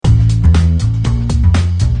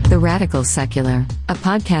Radical Secular, a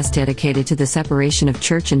podcast dedicated to the separation of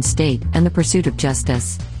church and state and the pursuit of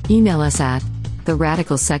justice. Email us at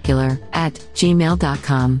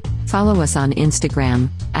theradicalsecular@gmail.com. Follow us on Instagram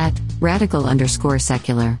at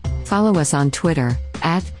 @radical_secular. Follow us on Twitter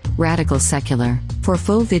at Radical Secular. For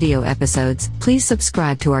full video episodes, please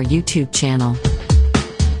subscribe to our YouTube channel.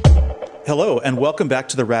 Hello, and welcome back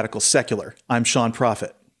to The Radical Secular. I'm Sean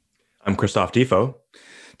Prophet. I'm Christoph Defoe.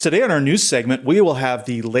 Today on our news segment, we will have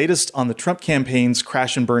the latest on the Trump campaign's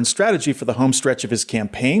crash and burn strategy for the home stretch of his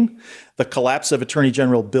campaign, the collapse of Attorney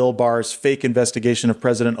General Bill Barr's fake investigation of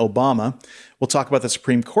President Obama. We'll talk about the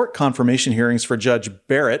Supreme Court confirmation hearings for Judge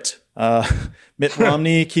Barrett, Mitt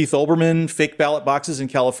Romney, Keith Olbermann, fake ballot boxes in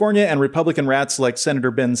California, and Republican rats like Senator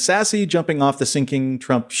Ben Sasse jumping off the sinking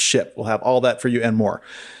Trump ship. We'll have all that for you and more.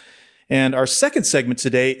 And our second segment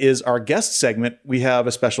today is our guest segment. We have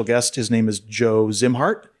a special guest. His name is Joe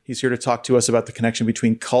Szimhart. He's here to talk to us about the connection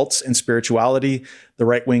between cults and spirituality, the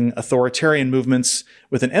right-wing authoritarian movements,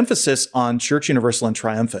 with an emphasis on Church Universal and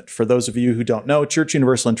Triumphant. For those of you who don't know, Church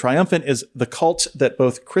Universal and Triumphant is the cult that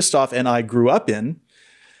both Christoph and I grew up in.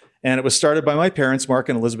 And it was started by my parents, Mark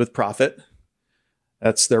and Elizabeth Prophet.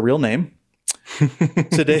 That's their real name.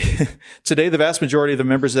 Today, the vast majority of the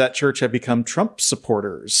members of that church have become Trump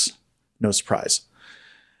supporters. No surprise.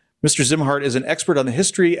 Mr. Szimhart is an expert on the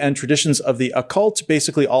history and traditions of the occult.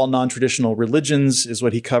 Basically, all non-traditional religions is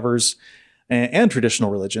what he covers, and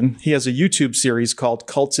traditional religion. He has a YouTube series called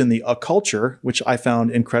Cults in the Occulture, which I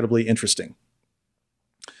found incredibly interesting.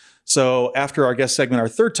 So after our guest segment, our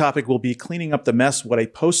third topic will be cleaning up the mess, what a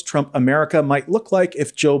post-Trump America might look like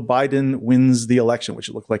if Joe Biden wins the election, which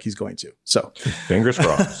it looks like he's going to. So fingers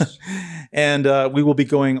crossed. And we will be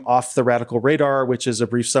going off the radical radar, which is a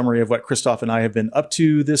brief summary of what Christoph and I have been up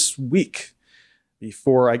to this week.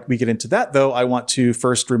 Before we get into that, though, I want to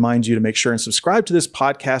first remind you to make sure and subscribe to this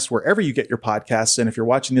podcast wherever you get your podcasts. And if you're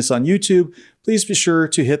watching this on YouTube, please be sure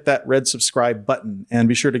to hit that red subscribe button and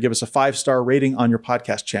be sure to give us a 5-star rating on your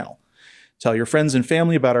podcast channel. Tell your friends and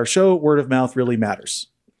family about our show. Word of mouth really matters.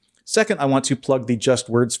 Second, I want to plug the Just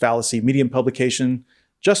Words Fallacy Medium publication.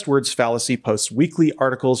 Just Words Fallacy posts weekly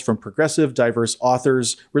articles from progressive, diverse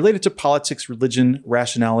authors related to politics, religion,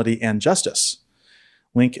 rationality, and justice.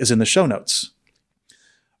 Link is in the show notes.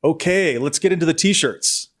 Okay, let's get into the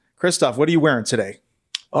t-shirts. Christoph, what are you wearing today?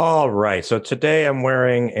 All right. So today I'm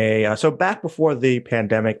wearing so back before the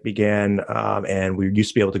pandemic began, and we used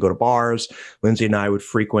to be able to go to bars, Lindsay and I would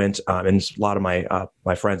frequent, and a lot of my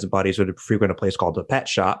friends and buddies would frequent a place called the Pet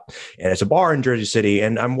Shop, and it's a bar in Jersey City.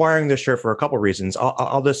 And I'm wearing this shirt for a couple of reasons.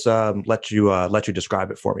 I'll just let you describe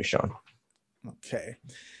it for me, Sean. Okay.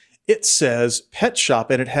 It says Pet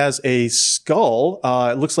Shop, and it has a skull.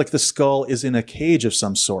 It looks like the skull is in a cage of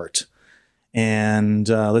some sort. And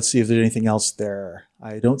let's see if there's anything else there.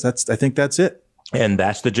 I think that's it. And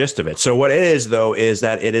that's the gist of it. So what it is, though, is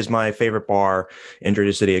that it is my favorite bar in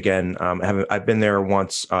Jersey City. Again, I've been there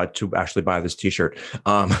once to actually buy this T-shirt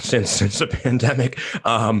since the pandemic.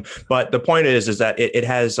 But the point is that it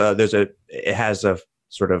has a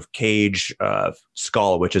sort of cage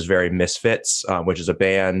skull, which is very Misfits, which is a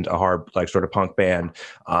band, a hard, like sort of punk band.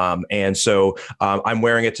 And so I'm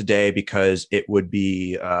wearing it today because it would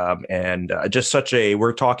be,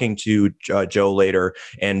 we're talking to Joe later,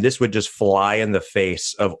 and this would just fly in the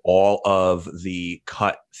face of all of the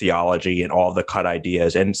cut theology and all the cut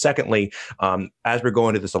ideas. And secondly, as we're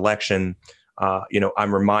going to this election,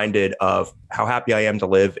 I'm reminded of how happy I am to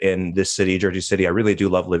live in this city, Jersey City. I really do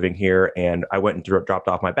love living here. And I went and dropped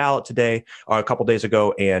off my ballot today, a couple days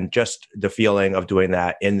ago. And just the feeling of doing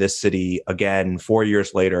that in this city again, 4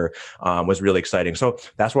 years later, was really exciting. So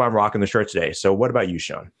that's why I'm rocking the shirt today. So what about you,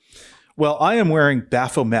 Sean? Well, I am wearing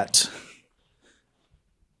Baphomet.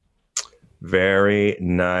 Very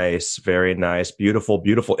nice. Very nice. Beautiful,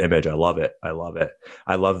 beautiful image. I love it. I love it.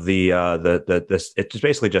 I love the it's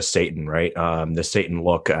basically just Satan, right? The Satan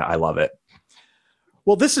look. I love it.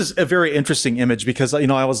 Well, this is a very interesting image because, I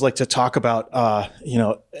always like to talk about,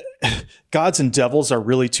 gods and devils are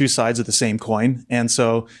really two sides of the same coin. And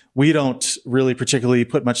so we don't really particularly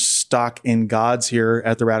put much stock in gods here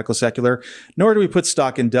at the Radical Secular, nor do we put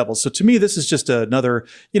stock in devils. So to me, this is just another,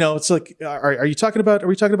 it's like, are we talking about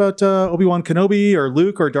Obi-Wan Kenobi or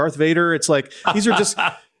Luke or Darth Vader? It's like, these are just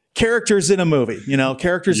characters in a movie,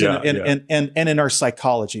 characters in in our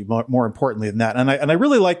psychology, more importantly than that. And I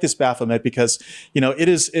really like this Baphomet because,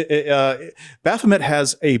 Baphomet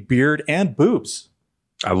has a beard and boobs.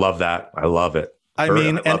 I love that. I love it. I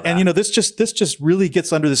mean, and this just really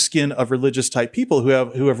gets under the skin of religious type people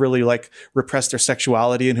who have really like repressed their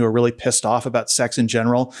sexuality and who are really pissed off about sex in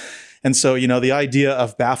general. And so, the idea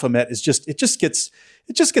of Baphomet is it just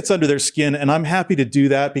gets under their skin. And I'm happy to do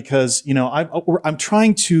that because, I'm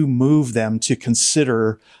trying to move them to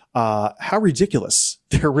consider how ridiculous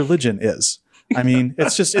their religion is. I mean,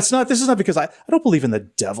 this is not because I don't believe in the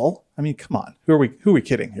devil. I mean, come on, who are we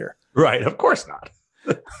kidding here? Right. Of course not.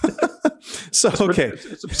 So, okay.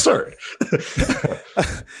 It's absurd.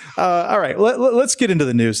 All right. Let's get into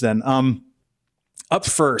the news then. Up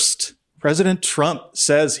first, President Trump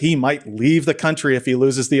says he might leave the country if he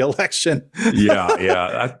loses the election.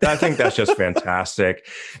 Yeah. I think that's just fantastic.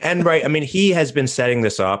 And right, I mean, he has been setting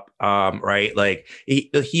this up, right? Like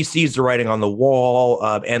he sees the writing on the wall.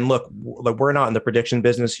 And look, we're not in the prediction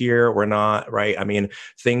business here. We're not, right? I mean,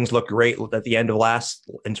 things look great at the end of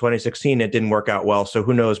in 2016. It didn't work out well. So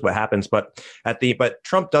who knows what happens? But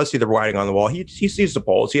Trump does see the writing on the wall. He sees the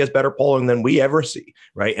polls. He has better polling than we ever see,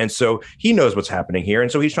 right? And so he knows what's happening here.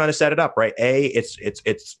 And so he's trying to set it up. Right. If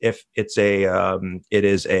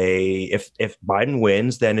Biden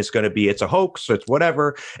wins, then it's a hoax. It's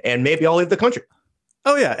whatever. And maybe I'll leave the country.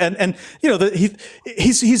 Oh yeah, and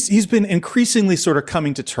he's been increasingly sort of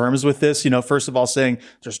coming to terms with this. First of all, saying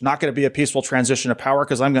there's not going to be a peaceful transition of power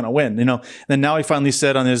because I'm going to win. Then now he finally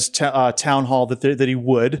said on his town hall that he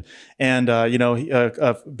would, and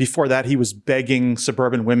before that he was begging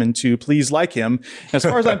suburban women to please like him. As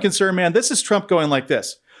far as I'm concerned, man, this is Trump going like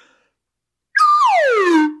this.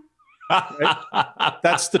 Right?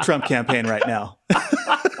 That's the Trump campaign right now.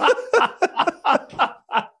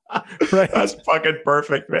 Right. That's fucking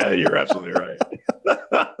perfect, man. You're absolutely right.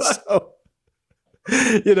 So,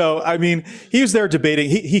 I mean, he was there debating.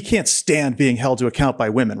 He can't stand being held to account by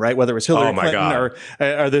women, right? Whether it was Hillary Clinton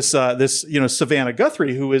or this Savannah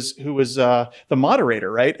Guthrie, who was the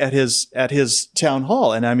moderator, right, at his town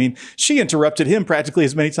hall. And I mean, she interrupted him practically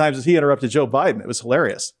as many times as he interrupted Joe Biden. It was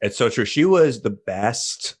hilarious. It's so true. She was the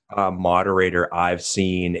best moderator I've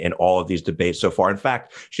seen in all of these debates so far. In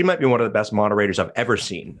fact, she might be one of the best moderators I've ever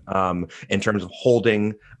seen in terms of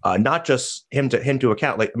holding not just him to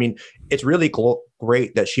account. Like, I mean, it's really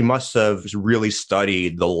great that she must have really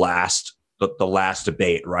studied the last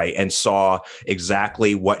debate, right? And saw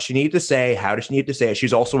exactly what she needed to say. How does she need to say it?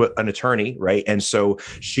 She's also an attorney, right? And so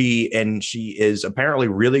she is apparently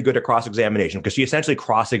really good at cross-examination because she essentially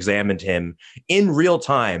cross-examined him in real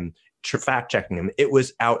time, fact checking him. It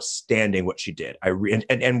was outstanding what she did.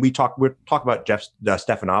 And we'll talk about Jeff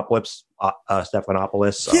Stephanopoulos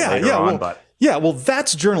later on, but. Yeah, well,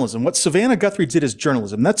 that's journalism. What Savannah Guthrie did is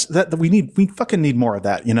journalism. We fucking need more of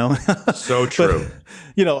that, So true.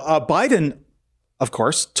 But, Biden, of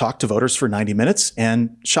course, talked to voters for 90 minutes,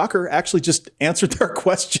 and shocker, actually just answered their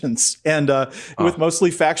questions and with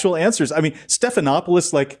mostly factual answers. I mean,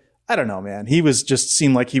 Stephanopoulos, I don't know, man. He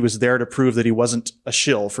seemed like he was there to prove that he wasn't a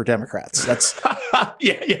shill for Democrats. That's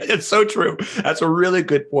yeah, it's so true. That's a really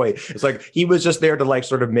good point. It's like he was just there to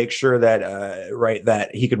sort of make sure that that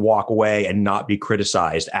he could walk away and not be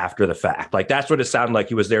criticized after the fact. Like that's what it sounded like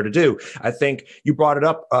he was there to do. I think you brought it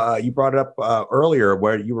up. Earlier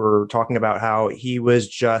where you were talking about how he was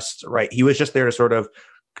just right. He was just there to sort of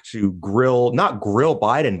not grill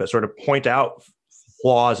Biden, but sort of point out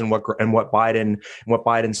flaws in what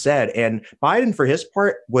Biden said. And Biden, for his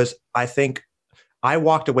part, was, I think, I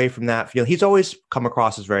walked away from that feeling. He's always come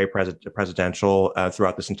across as very presidential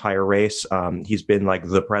throughout this entire race. He's been like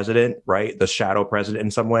the president, right? The shadow president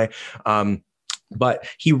in some way. But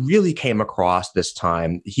he really came across this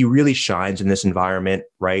time. He really shines in this environment,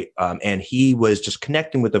 right? And he was just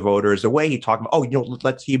connecting with the voters. The way he talked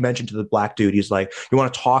about, he mentioned to the black dude, he's like, "You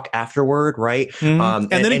want to talk afterward, right?"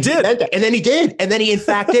 Mm-hmm. And then he did. And then he in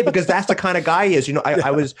fact did, because that's the kind of guy he is.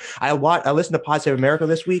 I listened to Positive America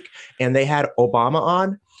this week, and they had Obama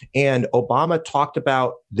on. And Obama talked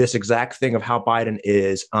about this exact thing of how Biden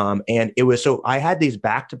is. And it was I had these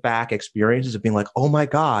back-to-back experiences of being like, oh my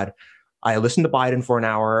God, I listened to Biden for an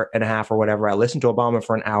hour and a half or whatever. I listened to Obama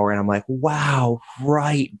for an hour, and I'm like, wow,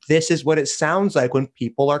 right. This is what it sounds like when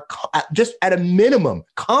people are just at a minimum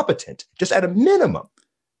competent, just at a minimum.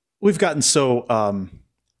 We've gotten so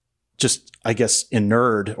just, I guess,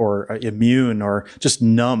 inured or immune or just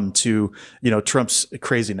numb to, Trump's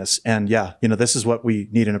craziness. And this is what we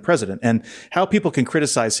need in a president. And how people can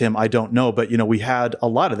criticize him, I don't know. But, we had a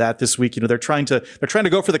lot of that this week. They're trying to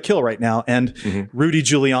go for the kill right now. And Rudy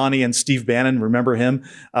Giuliani and Steve Bannon, remember him,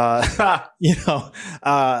 attempted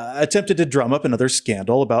to drum up another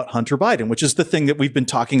scandal about Hunter Biden, which is the thing that we've been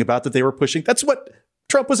talking about that they were pushing. That's what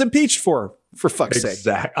Trump was impeached for fuck's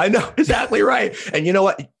sake. I know, exactly right. And you know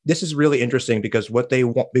what? This is really interesting because what they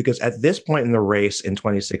want, because at this point in the race in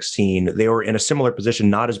 2016, they were in a similar position,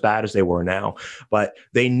 not as bad as they were now, but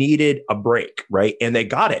they needed a break, right? And they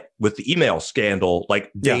got it with the email scandal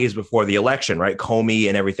like days before the election, right? Comey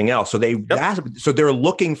and everything else. So so they're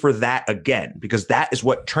looking for that again, because that is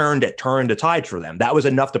what turned the tide for them. That was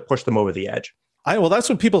enough to push them over the edge. Well, that's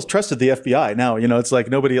when people trusted the FBI. Now, it's like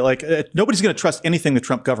nobody's going to trust anything the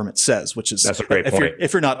Trump government says, which is that's a great point.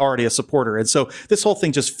 If you're not already a supporter. And so this whole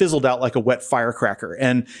thing just fizzled out like a wet firecracker.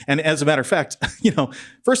 And as a matter of fact,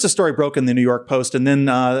 first the story broke in the New York Post, and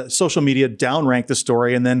then social media downranked the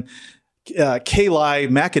story, and then Kayleigh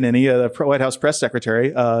McEnany, the White House press secretary,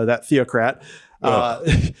 that theocrat.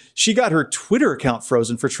 She got her Twitter account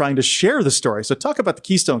frozen for trying to share the story. So talk about the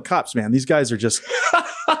Keystone Cops, man. These guys are just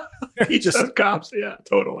Keystone Cops. Yeah,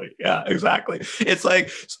 totally. Yeah, exactly.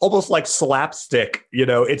 It's almost like slapstick.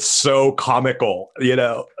 It's so comical.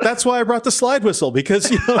 That's why I brought the slide whistle, because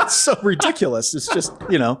it's so ridiculous. It's just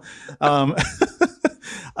now the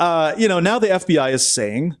FBI is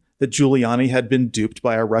saying that Giuliani had been duped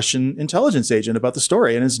by a Russian intelligence agent about the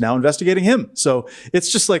story and is now investigating him. So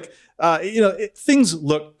it's just like, things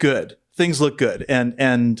look good. Things look good.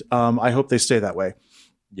 And I hope they stay that way.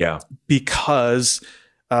 Yeah. Because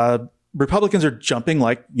Republicans are jumping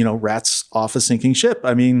like, rats off a sinking ship.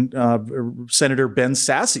 I mean, Senator Ben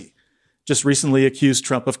Sasse just recently accused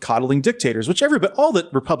Trump of coddling dictators, which all the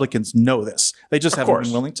Republicans know this. They just haven't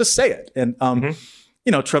been willing to say it. And,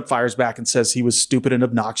 Trump fires back and says he was stupid and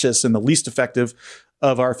obnoxious and the least effective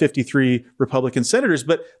of our 53 Republican senators.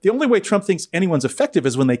 But the only way Trump thinks anyone's effective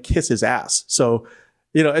is when they kiss his ass. So,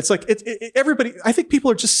 it's like everybody, I think people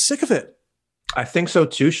are just sick of it. I think so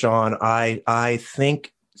too, Sean. I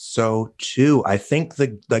think so too. I think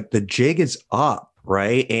the jig is up,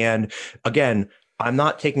 right? And again, I'm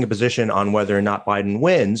not taking a position on whether or not Biden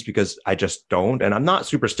wins, because I just don't. And I'm not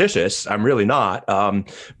superstitious. I'm really not.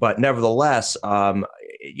 But nevertheless,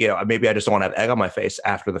 maybe I just don't want to have egg on my face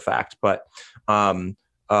after the fact. But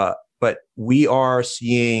we are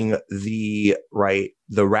seeing the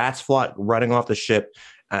rats running off the ship.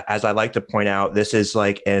 As I like to point out, this is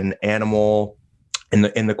like an animal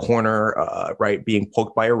in the corner, being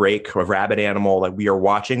poked by a rake, a rabid animal. Like, we are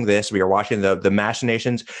watching this. We are watching the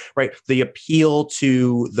machinations, right? The appeal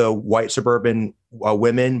to the white suburban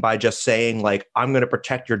women by just saying, like, I'm going to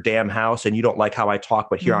protect your damn house, and you don't like how I talk,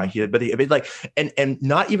 but here I hear. But and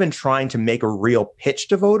not even trying to make a real pitch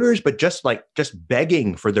to voters, but just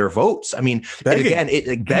begging for their votes. I mean,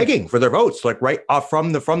 begging for their votes, like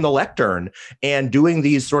from the lectern, and doing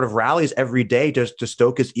these sort of rallies every day just to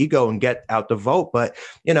stoke his ego and get out the vote. But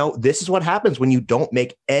this is what happens when you don't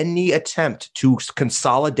make any attempt to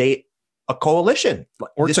consolidate a coalition,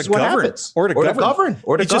 or to govern,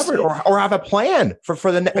 or have a plan for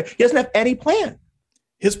the. He doesn't have any plan.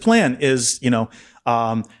 His plan is,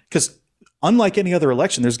 because unlike any other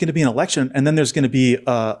election, there's going to be an election, and then there's going to be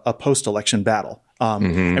a post-election battle. I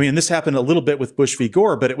mean, this happened a little bit with Bush v.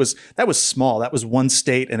 Gore, but that was small. That was one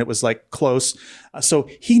state, and it was like close. So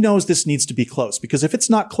he knows this needs to be close, because if it's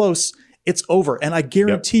not close, it's over. And I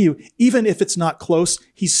guarantee you, even if it's not close,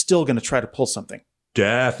 he's still going to try to pull something.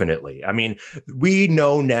 Definitely. I mean, we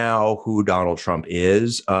know now who Donald Trump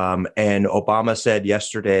is. And Obama said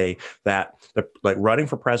yesterday that running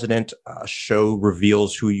for president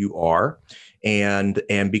reveals who you are, and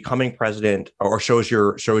becoming president or shows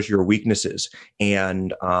your weaknesses,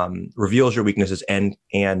 and reveals your weaknesses,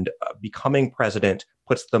 and becoming president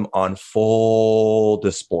puts them on full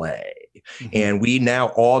display. And we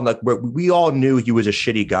now we all knew he was a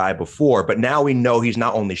shitty guy before, but now we know he's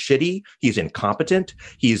not only shitty, he's incompetent,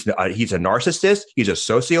 he's a narcissist, he's a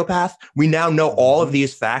sociopath. We now know all of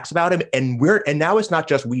these facts about him, and now it's not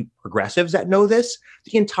just we progressives that know this.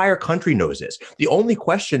 The entire country knows this. The only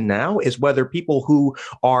question now is whether people who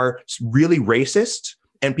are really racist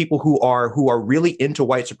and people who are really into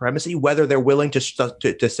white supremacy, whether they're willing to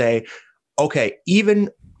say, okay, even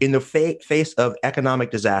in the face of economic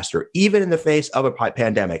disaster, even in the face of a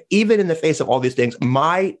pandemic, even in the face of all these things,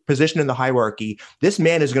 my position in the hierarchy, this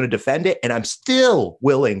man is going to defend it, and I'm still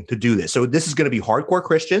willing to do this. So this is going to be hardcore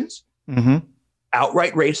Christians,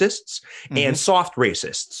 outright racists, and soft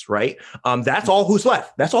racists, right? That's all who's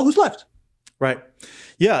left. That's all who's left. Right.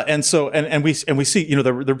 Yeah. And so, and we see,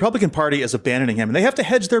 the Republican Party is abandoning him, and they have to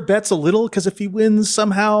hedge their bets a little, because if he wins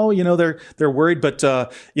somehow, they're worried. But,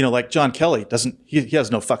 like John Kelly he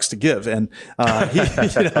has no fucks to give. And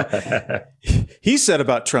he said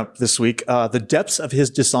about Trump this week, the depths of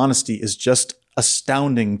his dishonesty is just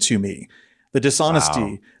astounding to me. The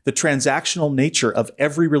dishonesty, the transactional nature of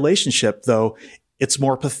every relationship, though, It's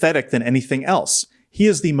more pathetic than anything else. He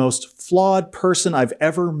is the most flawed person I've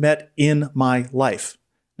ever met in my life.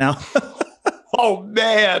 Now, oh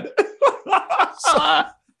man,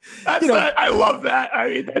 I love that. I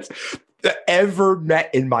mean, that's ever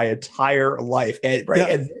met in my entire life, and right, yeah.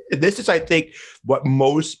 And this is, I think, what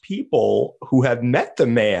most people who have met the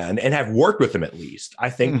man and have worked with him, at least,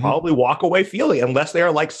 I think, probably walk away feeling, unless they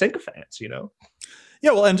are like sycophants,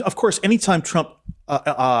 Yeah, well, and of course, anytime Trump,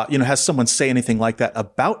 has someone say anything like that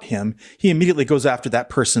about him, he immediately goes after that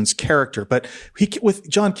person's character. But with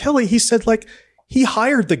John Kelly, he said, like, he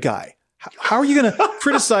hired the guy. How are you going to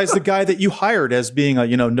criticize the guy that you hired as being a,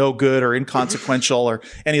 no good or inconsequential or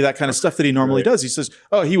any of that kind of stuff that he normally does? He says,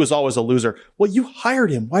 oh, he was always a loser. Well, you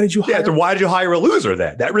hired him. Why did you hire him? So why did you hire a loser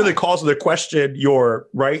then? That really calls into question your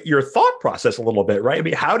thought process a little bit, right? I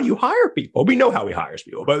mean, how do you hire people? We know how he hires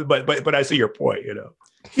people, but I see your point,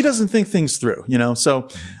 He doesn't think things through, so,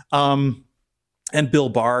 and Bill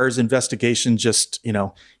Barr's investigation just,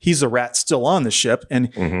 he's a rat still on the ship.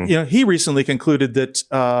 And, he recently concluded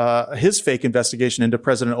that his fake investigation into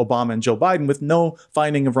President Obama and Joe Biden with no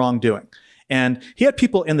finding of wrongdoing. And he had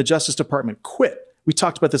people in the Justice Department quit. We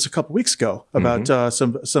talked about this a couple weeks ago about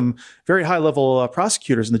some very high level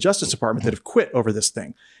prosecutors in the Justice Department that have quit over this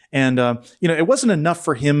thing. And, it wasn't enough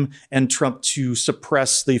for him and Trump to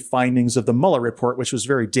suppress the findings of the Mueller report, which was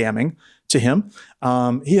very damning to him.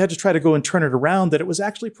 He had to try to go and turn it around that it was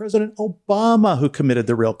actually President Obama who committed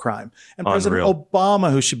the real crime and President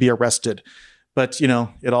Obama who should be arrested. But,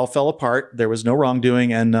 it all fell apart. There was no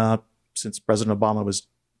wrongdoing. And since President Obama was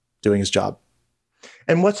doing his job.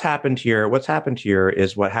 And what's happened here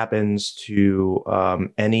is what happens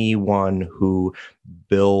to anyone who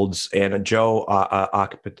builds, and Joe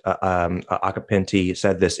Occhipinti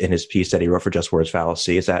said this in his piece that he wrote for Just Words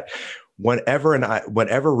Fallacy, is that whenever an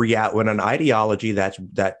ideology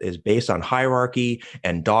that is based on hierarchy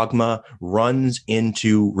and dogma runs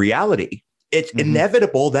into reality, it's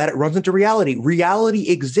inevitable that it runs into reality. Reality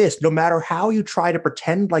exists. No matter how you try to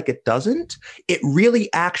pretend like it doesn't, it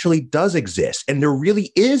really actually does exist. And there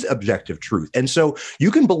really is objective truth. And so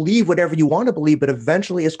you can believe whatever you want to believe, but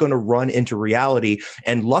eventually it's going to run into reality.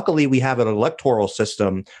 And luckily we have an electoral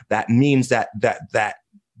system that means that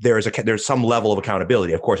there's some level of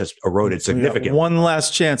accountability. Of course, it's eroded significantly. One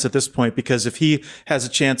last chance at this point, because if he has a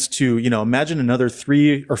chance to, imagine another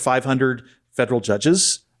 300 or 500 federal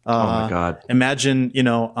judges. Oh my God! Imagine,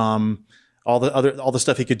 all the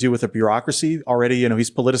stuff he could do with the bureaucracy already. He's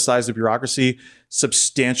politicized the bureaucracy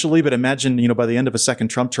substantially, but imagine, by the end of a second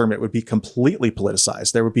Trump term, it would be completely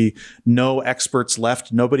politicized. There would be no experts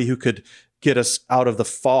left, nobody who could get us out of the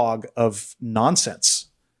fog of nonsense.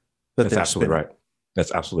 That's absolutely right.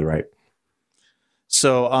 That's absolutely right.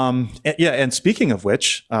 So, and speaking of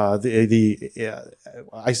which, I know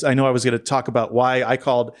I was going to talk about why I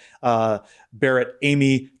called Barrett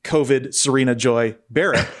Amy COVID Serena Joy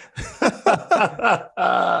Barrett.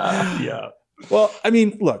 Yeah. Well, I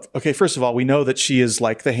mean, look, okay, first of all, we know that she is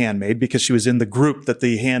like the handmaid because she was in the group that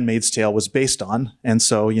the Handmaid's Tale was based on. And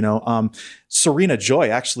so, Serena Joy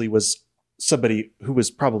actually was somebody who was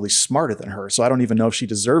probably smarter than her. So I don't even know if she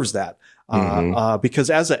deserves that. Because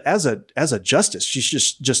as a justice,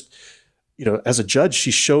 she's just as a judge, she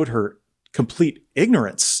showed her complete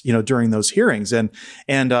ignorance, during those hearings. And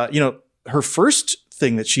her first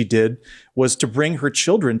thing that she did was to bring her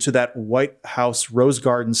children to that White House Rose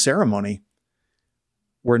Garden ceremony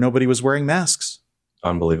where nobody was wearing masks.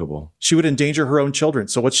 Unbelievable. She would endanger her own children.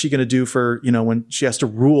 So what's she going to do for, when she has to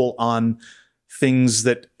rule on things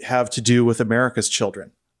that have to do with America's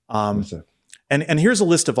children? And here's a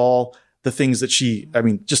list of all the things that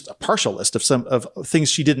just a partial list of some of things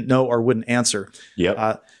she didn't know or wouldn't answer.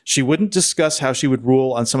 Yep. She wouldn't discuss how she would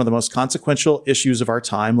rule on some of the most consequential issues of our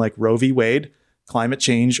time, like Roe v. Wade, climate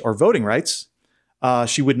change, or voting rights.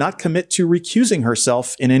 She would not commit to recusing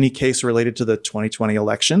herself in any case related to the 2020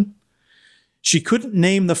 election. She couldn't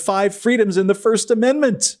name the 5 freedoms in the First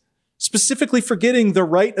Amendment, specifically forgetting the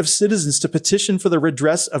right of citizens to petition for the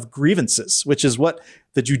redress of grievances, which is what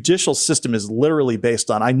the judicial system is literally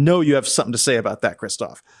based on. I know you have something to say about that,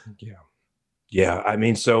 Christoph. Yeah. Yeah. I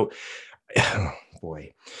mean, so,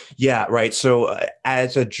 boy. Yeah. Right. So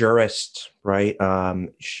as a jurist, right,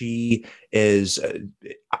 she is,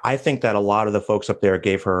 I think that a lot of the folks up there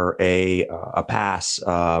gave her a pass.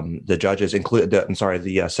 The judges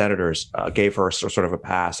the senators gave her sort of a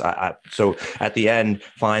pass. So at the end,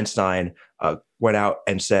 Feinstein went out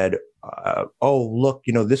and said, oh, look,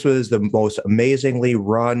 this was the most amazingly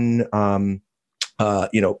run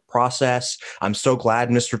process. I'm so glad,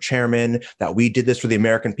 Mr. Chairman, that we did this for the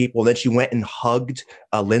American people. And then she went and hugged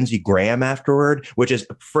Lindsey Graham afterward, which is,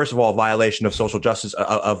 first of all, a violation of social justice,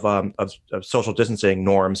 of social distancing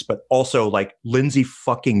norms, but also like Lindsey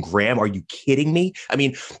fucking Graham. Are you kidding me? I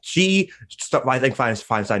mean, I think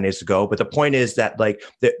Feinstein needs to go. But the point is that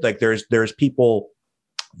there's people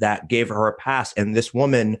that gave her a pass. And this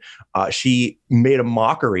woman, she made a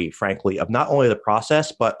mockery, frankly, of not only the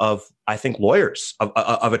process, but of, I think, lawyers,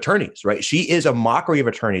 of attorneys, right? She is a mockery of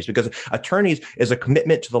attorneys because attorneys is a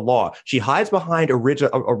commitment to the law. She hides behind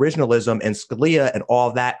originalism and Scalia and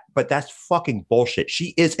all that, but that's fucking bullshit.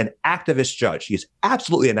 She is an activist judge. She is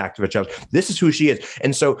absolutely an activist judge. This is who she is.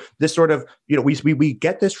 And so this sort of, we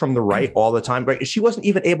get this from the right all the time, right? She wasn't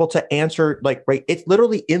even able to answer, right? It's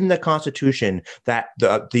literally in the Constitution that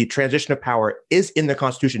the transition of power is in the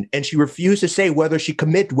Constitution. And she refused to say whether she could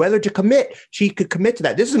commit to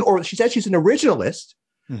that. She said she's an originalist,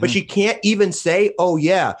 but she can't even say, oh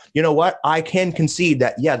yeah, you know what? I can concede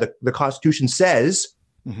that, yeah, the Constitution says,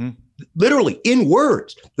 literally in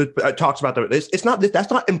words, that talks about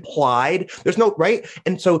that's not implied. There's no, right?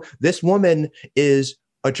 And so this woman is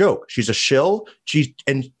a joke. She's a shill.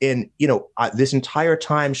 This entire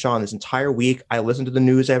time, Sean, this entire week, I listen to the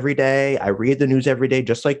news every day. I read the news every day,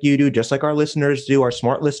 just like you do, just like our listeners do, our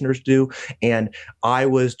smart listeners do. And I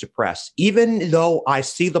was depressed. Even though I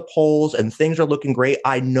see the polls and things are looking great,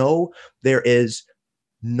 I know there is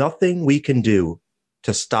nothing we can do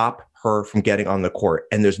to stop her from getting on the court.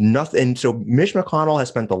 And there's nothing. So Mitch McConnell has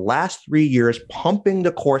spent the last 3 years pumping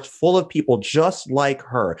the courts full of people just like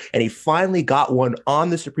her. And he finally got one on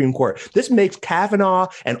the Supreme Court. This makes Kavanaugh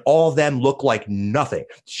and all of them look like nothing.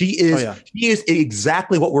 She is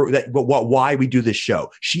exactly why we do this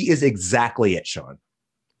show. She is exactly it, Sean.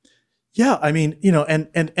 Yeah. I mean,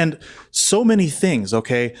 and so many things.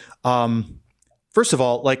 Okay. First of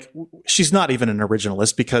all, she's not even an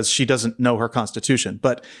originalist because she doesn't know her Constitution.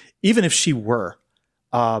 But even if she were,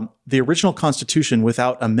 the original Constitution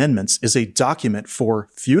without amendments is a document for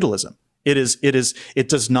feudalism. It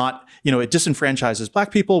does not, it disenfranchises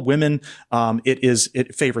Black people, women.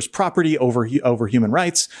 It favors property over human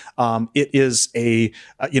rights. It is the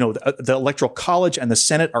Electoral College and the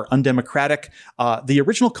Senate are undemocratic. The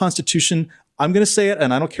original Constitution, I'm going to say it,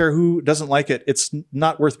 and I don't care who doesn't like it. It's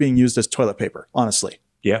not worth being used as toilet paper, honestly.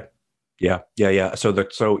 Yeah.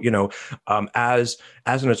 So as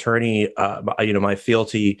an attorney, my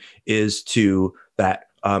fealty is to that.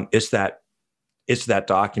 It's that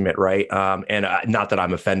document, right? And not that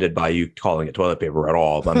I'm offended by you calling it toilet paper at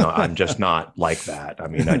all. I'm just not like that. I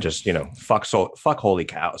mean, I just fuck holy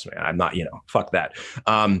cows, man. I'm not fuck that.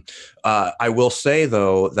 I will say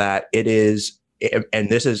though that it is. And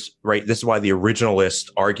this is right. This is why the originalist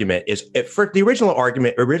argument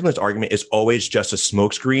originalist argument is always just a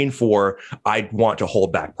smokescreen for I want to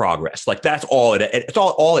hold back progress. Like that's all it's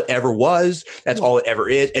all it ever was. That's all it ever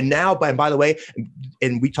is. And now, by the way,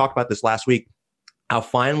 and we talked about this last week, how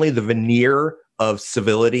finally the veneer of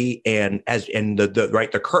civility and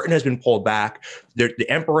the curtain has been pulled back. The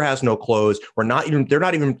emperor has no clothes. They're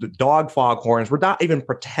not even dog foghorns. We're not even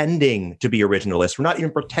pretending to be originalists. We're not even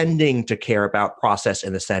pretending to care about process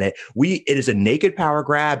in the Senate. It is a naked power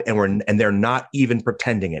grab, and they're not even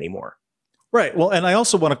pretending anymore. Right. Well, and I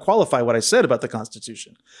also want to qualify what I said about the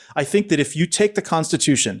Constitution. I think that if you take the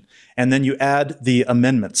Constitution and then you add the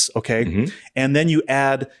amendments, okay, and then you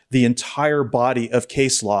add the entire body of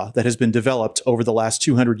case law that has been developed over the last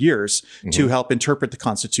 200 years to help interpret the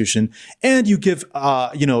Constitution, and you give,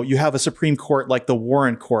 you have a Supreme Court like the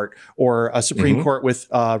Warren Court or a Supreme Court with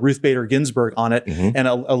Ruth Bader Ginsburg on it and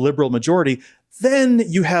a liberal majority, then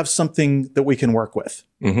you have something that we can work with.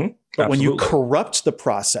 But when you corrupt the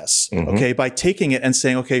process, okay, by taking it and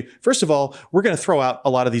saying, okay, first of all, we're going to throw out a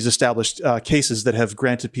lot of these established cases that have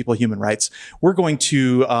granted people human rights. We're going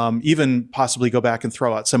to even possibly go back and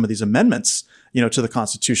throw out some of these amendments, to the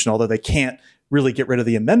Constitution. Although they can't really get rid of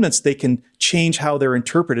the amendments, they can change how they're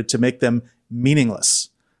interpreted to make them meaningless.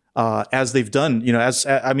 As they've done, the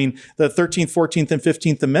 13th, 14th, and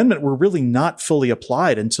 15th Amendment were really not fully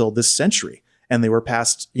applied until this century. And they were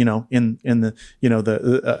passed, I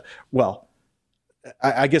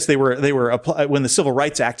guess they were applied when the Civil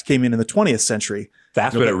Rights Act came in the 20th century.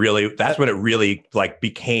 That's when it really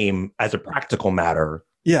became, as a practical matter,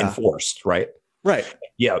 enforced, right? Right.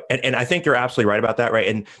 Yeah. And I think you're absolutely right about that. Right.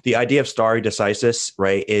 And the idea of stare decisis,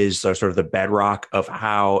 right, is sort of the bedrock of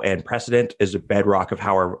how, and precedent is the bedrock of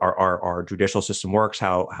how our judicial system works,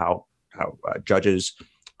 how judges,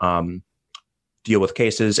 deal with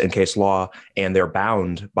cases and case law, and they're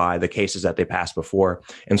bound by the cases that they passed before.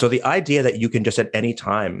 And so the idea that you can just at any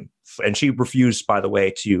time, and she refused, by the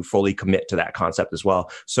way, to fully commit to that concept as well.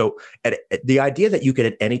 So the idea that you can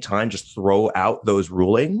at any time just throw out those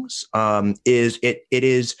rulings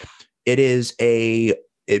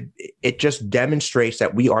it just demonstrates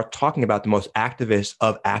that we are talking about the most activist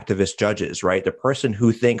of activist judges, right? The person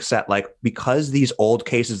who thinks that, like, because these old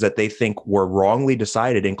cases that they think were wrongly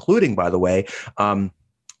decided, including, by the way,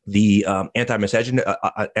 the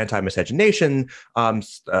anti-miscegenation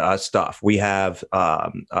stuff. We have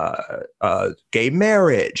gay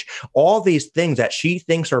marriage, all these things that she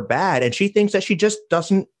thinks are bad, and she thinks that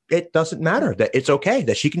it doesn't matter, that it's okay,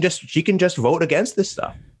 that she can just vote against this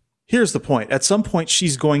stuff. Here's the point. At some point,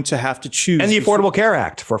 she's going to have to choose. And the Affordable Care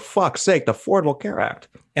Act, for fuck's sake, the Affordable Care Act.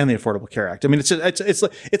 And the Affordable Care Act. I mean,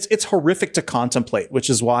 it's horrific to contemplate, which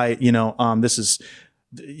is why,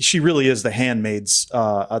 she really is the handmaid's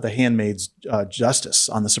justice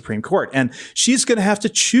on the Supreme Court. And she's going to have to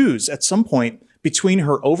choose at some point between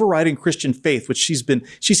her overriding Christian faith, which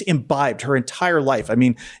she's imbibed her entire life. I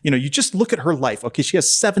mean, you just look at her life. Okay, she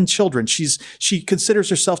has 7 children. She considers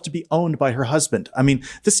herself to be owned by her husband. I mean,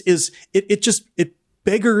 it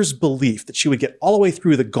beggars belief that she would get all the way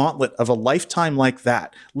through the gauntlet of a lifetime like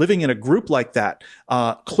that, living in a group like that,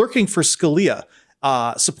 clerking for Scalia,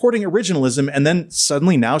 supporting originalism, and then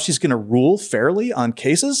suddenly now she's going to rule fairly on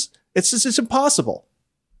cases. It's impossible.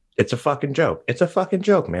 It's a fucking joke. It's a fucking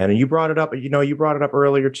joke, man. And you brought it up,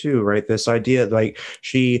 earlier too, right? This idea, like,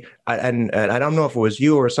 and I don't know if it was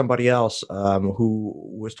you or somebody else who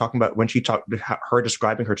was talking about when she talked, her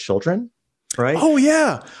describing her children, right? Oh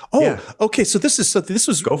yeah. Oh, yeah. Okay. So this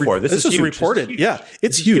was go for it. This is reported. Huge. Yeah,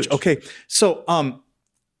 it's huge. Okay. So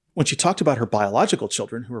when she talked about her biological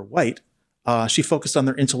children who are white, she focused on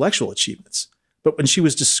their intellectual achievements. But when she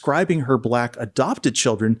was describing her Black adopted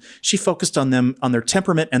children, she focused on them, on their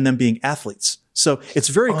temperament and them being athletes. So it's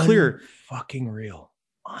very clear. Fucking real.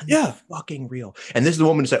 Yeah. Fucking real. And this is the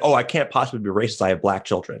woman to say, oh, I can't possibly be racist. I have Black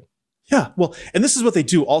children. Yeah. Well, and this is what they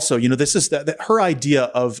do also. This is that her idea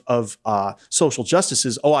of social justice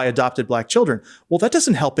is, oh, I adopted Black children. Well, that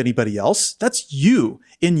doesn't help anybody else. That's you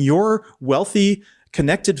in your wealthy,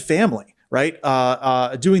 connected family, right?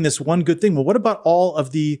 Doing this one good thing. Well, what about all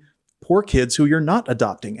of the poor kids who you're not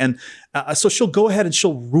adopting? And so she'll go ahead and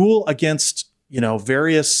she'll rule against,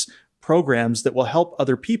 various programs that will help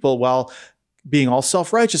other people while being all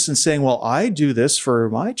self-righteous and saying, well, I do this for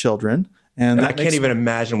my children. And I can't even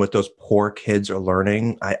imagine what those poor kids are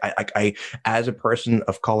learning. I, as a person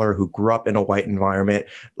of color who grew up in a white environment,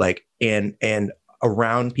 like, and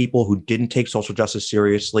around people who didn't take social justice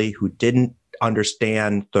seriously, who didn't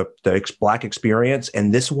understand the Black experience,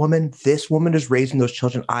 and this woman is raising those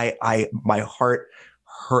children. My heart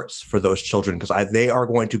hurts for those children, because they are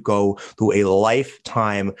going to go through a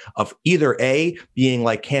lifetime of either A, being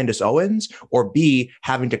like Candace Owens, or B,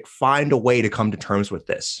 having to find a way to come to terms with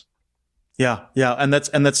this. Yeah. And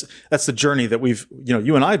that's the journey that we've,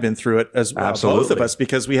 you and I have been through it as well, both of us,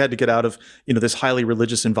 because we had to get out of, this highly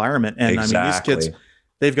religious environment. And exactly. I mean, these kids,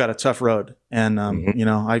 they've got a tough road, and,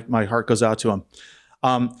 my heart goes out to them.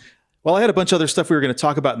 Well, I had a bunch of other stuff we were going to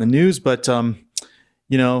talk about in the news, but, I'll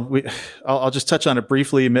just touch on it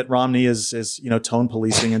briefly. Mitt Romney is tone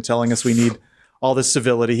policing and telling us we need all this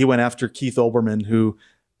civility. He went after Keith Olbermann, who,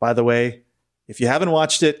 by the way, if you haven't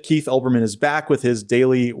watched it, Keith Olbermann is back with his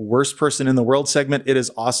daily Worst Person in the World segment. It is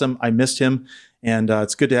awesome. I missed him, and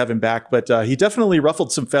it's good to have him back. But he definitely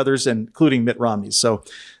ruffled some feathers, including Mitt Romney. So,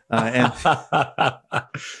 and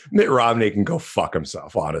Mitt Romney can go fuck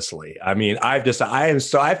himself, honestly. I mean, I've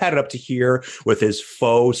had it up to here with his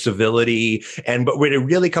faux civility, but when it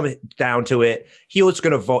really comes down to it, he was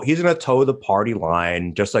going to vote. He's going to toe the party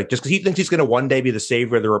line, just because he thinks he's going to one day be the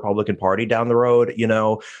savior of the Republican Party down the road.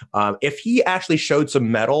 If he actually showed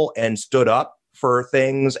some mettle and stood up for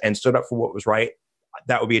things and stood up for what was right,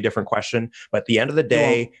 that would be a different question. But at the end of the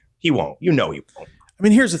day, he won't. He won't. I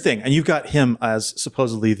mean, here's the thing, and you've got him as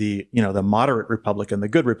supposedly the moderate Republican, the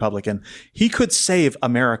good Republican. He could save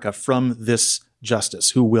America from this justice,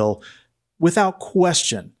 who will, without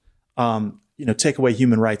question, take away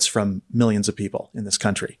human rights from millions of people in this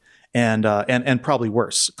country, and probably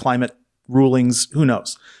worse, climate rulings, who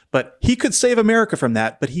knows? But he could save America from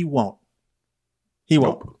that, but he won't. He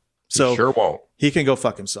won't. Nope. So he sure won't. He can go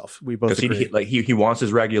fuck himself. We both agree. He wants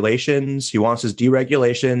his regulations. He wants his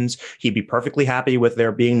deregulations. He'd be perfectly happy with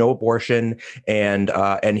there being no abortion, and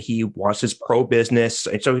he wants his pro-business.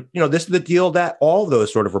 And so, this is the deal that all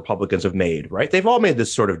those sort of Republicans have made, right? They've all made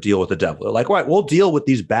this sort of deal with the devil. They're like, right, we'll deal with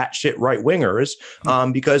these batshit right-wingers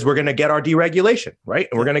because we're going to get our deregulation, right?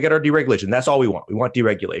 And we're going to get our deregulation. That's all we want. We want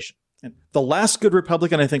deregulation. And the last good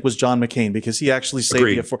Republican, I think, was John McCain, because he actually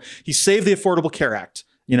saved he saved the Affordable Care Act.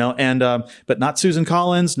 But not Susan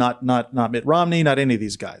Collins, not Mitt Romney, not any of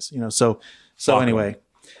these guys, So anyway,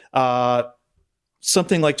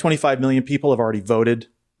 something like 25 million people have already voted,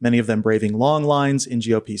 many of them braving long lines in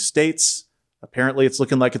GOP states. Apparently, it's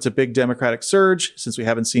looking like it's a big Democratic surge since we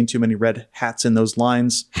haven't seen too many red hats in those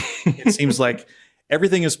lines. It seems like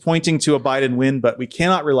everything is pointing to a Biden win, but we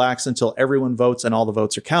cannot relax until everyone votes and all the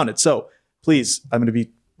votes are counted. So please,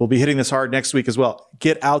 we'll be hitting this hard next week as well.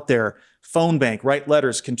 Get out there. Phone bank, write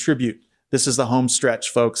letters, contribute. This is the home stretch,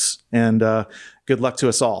 folks, and good luck to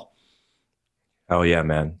us all. Oh yeah,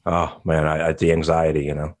 man. Oh man, the anxiety,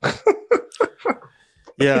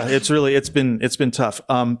 Yeah, it's been tough.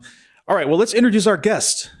 All right, well, let's introduce our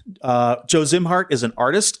guest. Joe Szimhart is an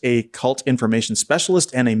artist, a cult information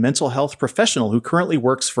specialist, and a mental health professional who currently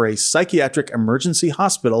works for a psychiatric emergency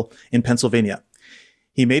hospital in Pennsylvania.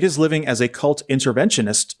 He made his living as a cult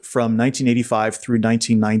interventionist from 1985 through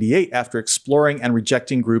 1998 after exploring and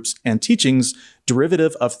rejecting groups and teachings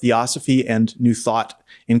derivative of Theosophy and New Thought,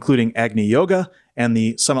 including Agni Yoga and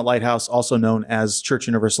the Summit Lighthouse, also known as Church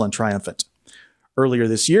Universal and Triumphant. Earlier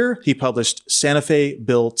this year, he published Santa Fe,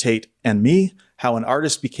 Bill, Tate, and Me, How an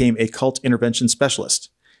Artist Became a Cult Intervention Specialist.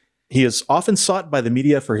 He is often sought by the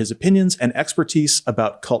media for his opinions and expertise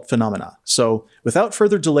about cult phenomena. So without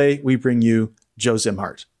further delay, we bring you Joe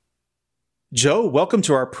Szimhart. Joe, welcome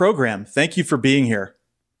to our program. Thank you for being here.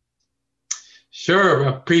 Sure.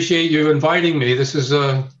 Appreciate you inviting me. This is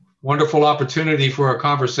a wonderful opportunity for a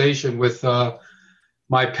conversation with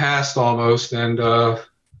my past almost and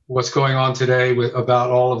what's going on today about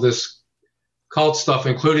all of this cult stuff,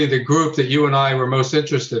 including the group that you and I were most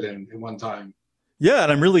interested in at one time. Yeah,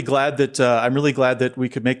 and I'm really glad that we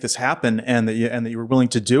could make this happen and that you were willing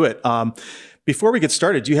to do it. Before we get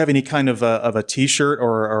started, do you have any kind of a T-shirt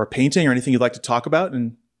or a painting or anything you'd like to talk about?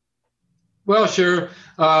 Well, sure.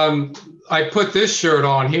 I put this shirt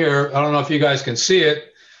on here. I don't know if you guys can see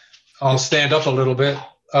it. I'll stand up a little bit.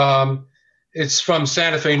 It's from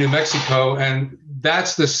Santa Fe, New Mexico, and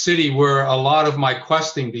that's the city where a lot of my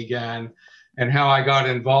questing began and how I got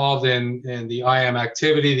involved in the I Am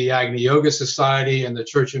activity, the Agni Yoga Society, and the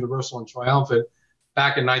Church Universal and Triumphant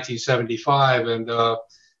back in 1975. And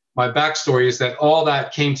my backstory is that all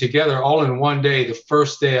that came together all in one day. The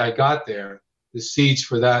first day I got there, the seeds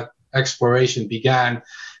for that exploration began.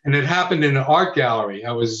 And it happened in an art gallery.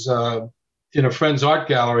 I was in a friend's art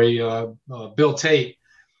gallery, Bill Tate.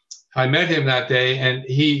 I met him that day, and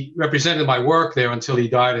he represented my work there until he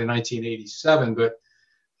died in 1987. But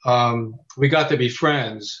we got to be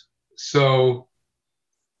friends. So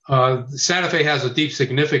Santa Fe has a deep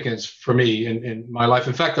significance for me in my life.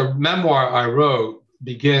 In fact, the memoir I wrote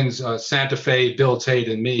begins Santa Fe, Bill Tate,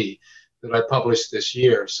 and Me that I published this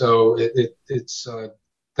year. So it's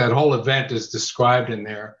that whole event is described in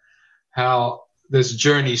there, how this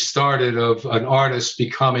journey started of an artist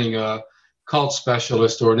becoming a cult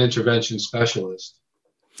specialist or an intervention specialist.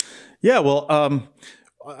 Yeah, well,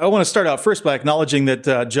 I want to start out first by acknowledging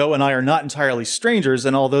that Joe and I are not entirely strangers.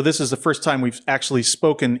 And although this is the first time we've actually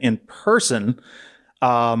spoken in person,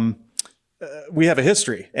 we have a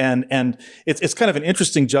history. And it's kind of an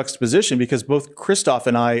interesting juxtaposition because both Christoph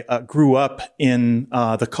and I grew up in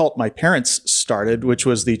the cult my parents started, which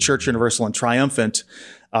was the Church Universal and Triumphant,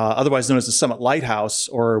 otherwise known as the Summit Lighthouse,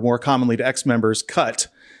 or more commonly to ex-members, CUT.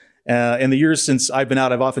 In the years since I've been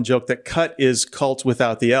out, I've often joked that CUT is cult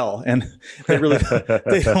without the L, and they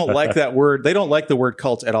don't like that word. They don't like the word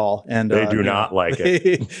cult at all, and they do not like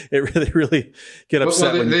it. They really get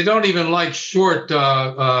upset. Well, they don't even like short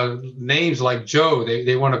names like Joe.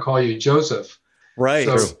 They want to call you Joseph. Right.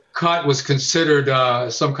 So CUT was considered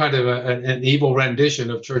some kind of an evil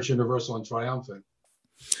rendition of Church Universal and Triumphant.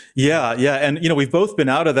 Yeah. And, we've both been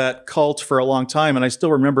out of that cult for a long time. And I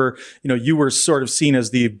still remember, you were sort of seen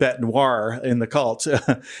as the bête noire in the cult.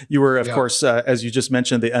 You were, of course, as you just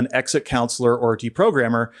mentioned, an exit counselor or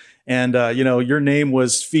deprogrammer. And, your name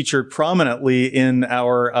was featured prominently in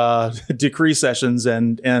our decree sessions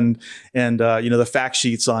and the fact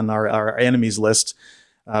sheets on our enemies list.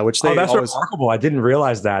 Which they that's always... remarkable. I didn't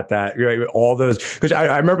realize that all those, because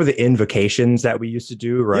I remember the invocations that we used to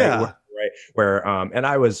do, right? Yeah. right? Where, and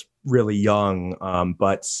I was really young,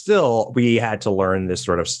 but still we had to learn this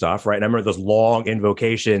sort of stuff, right? And I remember those long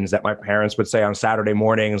invocations that my parents would say on Saturday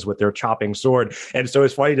mornings with their chopping sword. And so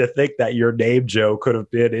it's funny to think that your name, Joe, could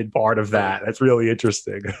have been in part of that. That's really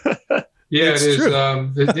interesting. Yeah, It's it is.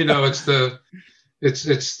 true.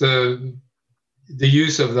 It's the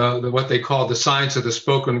use of the what they call the science of the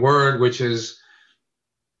spoken word, which is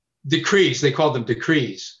decrees. They called them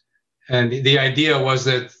decrees. And the idea was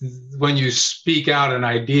that when you speak out an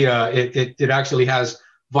idea, it actually has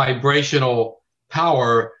vibrational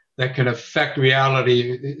power that can affect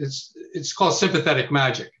reality. It's called sympathetic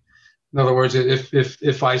magic. In other words,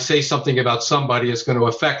 if I say something about somebody, it's going to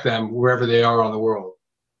affect them wherever they are on the world.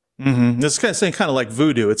 Mm-hmm. It's kind of like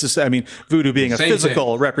voodoo. It's just, I mean, voodoo being a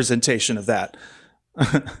physical representation of that.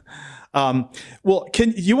 Well,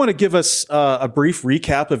 you want to give us a brief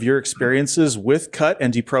recap of your experiences with cut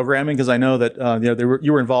and deprogramming? Because I know that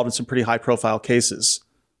you were involved in some pretty high-profile cases.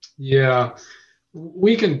 Yeah,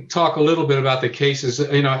 we can talk a little bit about the cases.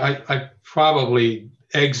 I probably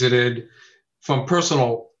exited from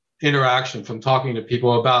personal interaction, from talking to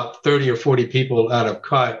people, about 30 or 40 people out of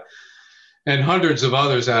cut, and hundreds of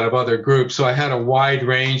others out of other groups. So I had a wide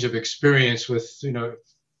range of experience with,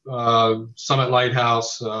 Summit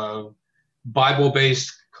Lighthouse,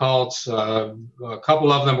 Bible-based cults. A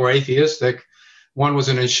couple of them were atheistic. One was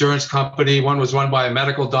an insurance company. One was run by a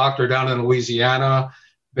medical doctor down in Louisiana,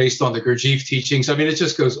 based on the Gurdjieff teachings. I mean, it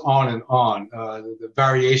just goes on and on, the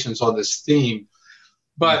variations on this theme.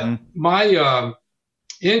 But my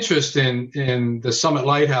interest in the Summit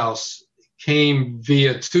Lighthouse came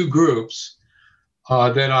via two groups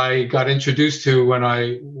that I got introduced to when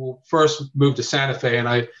I first moved to Santa Fe. And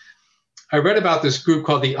I read about this group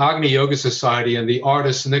called the Agni Yoga Society and the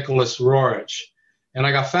artist Nicholas Roerich. And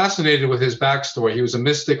I got fascinated with his backstory. He was a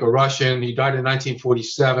mystic, a Russian. He died in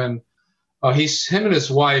 1947. Him and his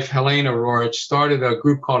wife, Helena Roerich, started a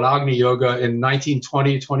group called Agni Yoga in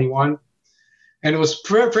 1920-21. And it was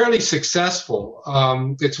fairly successful.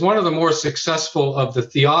 It's one of the more successful of the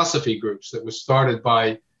theosophy groups that was started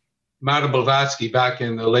by Madame Blavatsky back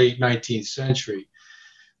in the late 19th century.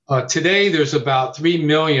 Today, there's about 3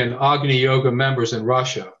 million Agni Yoga members in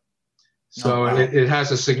Russia. So it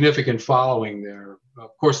has a significant following there.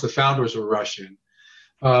 Of course, the founders were Russian.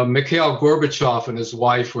 Mikhail Gorbachev and his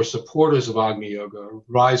wife were supporters of Agni Yoga,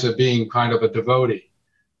 Riza being kind of a devotee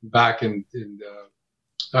back in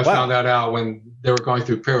I found that out when they were going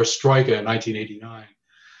through perestroika in 1989.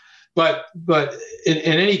 But in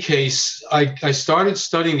any case, I started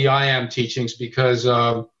studying the I Am teachings because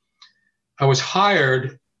I was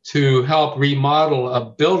hired to help remodel a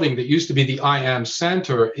building that used to be the I Am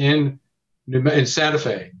Center in Santa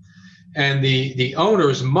Fe. And the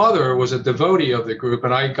owner's mother was a devotee of the group,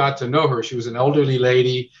 and I got to know her. She was an elderly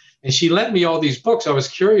lady, and she lent me all these books. I was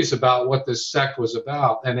curious about what this sect was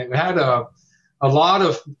about. And it had a lot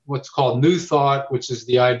of what's called New Thought, which is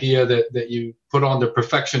the idea that you put on the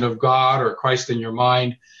perfection of God or Christ in your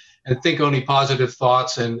mind and think only positive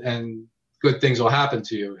thoughts, and good things will happen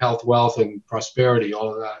to you, health, wealth, and prosperity,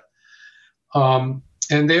 all of that.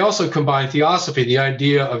 And they also combine theosophy, the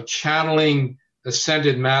idea of channeling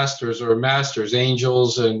ascended masters or masters,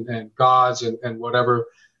 angels and gods and whatever,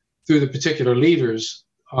 through the particular leaders.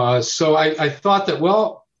 So I thought that,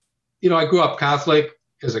 I grew up Catholic.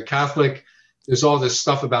 As a Catholic, there's all this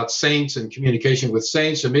stuff about saints and communication with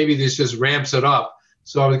saints, and maybe this just ramps it up.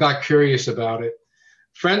 So I got curious about it.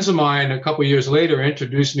 Friends of mine a couple of years later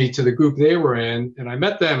introduced me to the group they were in, and I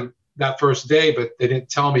met them that first day, but they didn't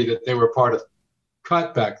tell me that they were part of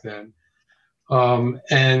CUT back then.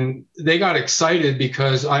 And they got excited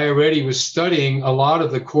because I already was studying a lot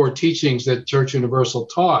of the core teachings that Church Universal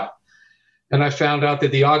taught. And I found out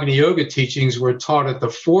that the Agni Yoga teachings were taught at the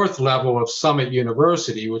 4th level of Summit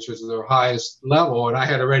University, which was their highest level, and I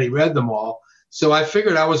had already read them all. So I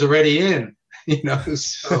figured I was already in,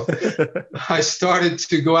 So I started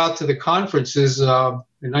to go out to the conferences in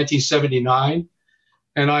 1979,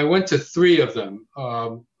 and I went to 3 of them.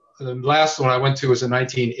 The last one I went to was in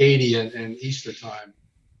 1980 in Easter time.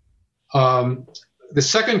 The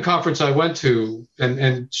second conference I went to,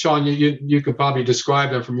 and Sean, you could probably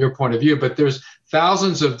describe them from your point of view, but there's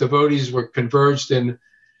thousands of devotees were converged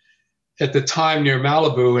at the time near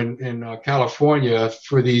Malibu in California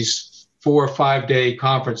for these 4 or 5 day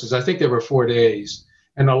conferences. I think there were 4 days,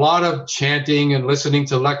 and a lot of chanting and listening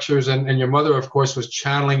to lectures. And your mother, of course, was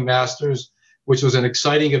channeling masters, which was an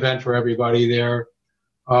exciting event for everybody there.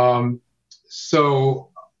 So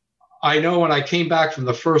I know when I came back from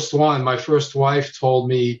the first one, my first wife told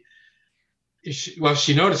me,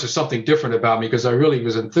 she noticed there's something different about me because I really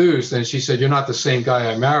was enthused. And she said, "You're not the same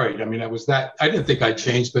guy I married." I mean, I didn't think I'd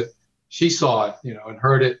changed, but she saw it, and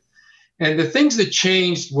heard it. And the things that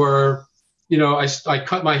changed were, I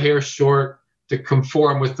cut my hair short to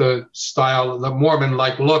conform with the style, the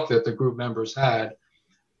Mormon-like look that the group members had.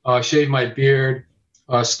 Shaved my beard,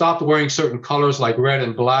 stopped wearing certain colors like red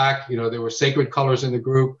and black. There were sacred colors in the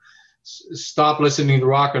group. Stopped listening to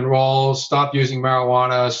rock and roll, stopped using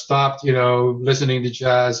marijuana, stopped, listening to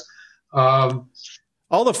jazz.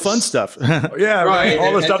 All the fun stuff. Yeah, right.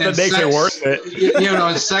 All the stuff that makes it worth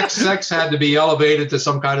it. Sex had to be elevated to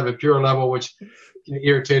some kind of a pure level, which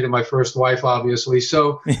irritated my first wife, obviously.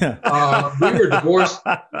 So we were divorced.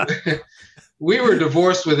 We were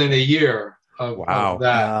divorced within a year of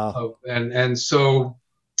that. Wow. And so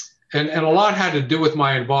a lot had to do with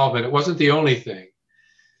my involvement. It wasn't the only thing.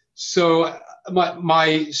 So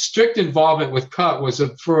my strict involvement with Cut was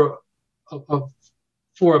for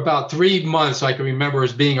about 3 months. I can remember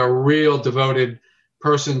as being a real devoted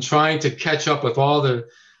person trying to catch up with all the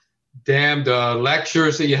damned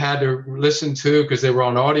lectures that you had to listen to because they were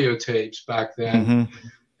on audio tapes back then,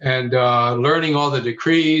 and learning all the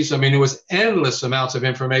decrees. I mean, it was endless amounts of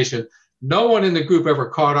information. No one in the group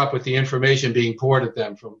ever caught up with the information being poured at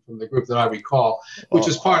them from the group that I recall, which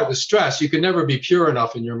is part of the stress. You can never be pure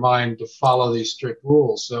enough in your mind to follow these strict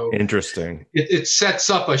rules. So interesting. It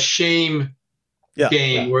sets up a shame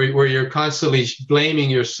game where you're constantly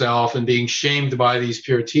blaming yourself and being shamed by these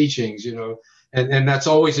pure teachings, and that's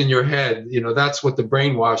always in your head. That's what the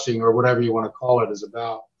brainwashing or whatever you want to call it is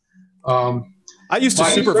about. I used to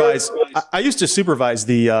supervise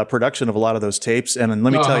the production of a lot of those tapes, and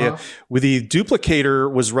let me tell you, with the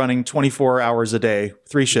duplicator was running 24 hours a day,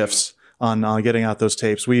 3 shifts on getting out those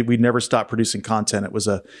tapes. We never stopped producing content. It was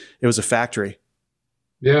a factory.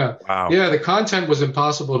 Yeah. Wow. Yeah, the content was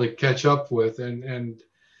impossible to catch up with, and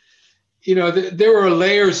there were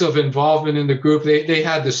layers of involvement in the group. They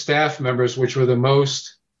had the staff members, which were the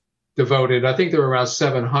most devoted. I think there were around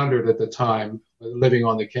 700 at the time living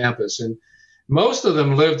on the campus, and most of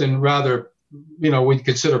them lived in rather, we'd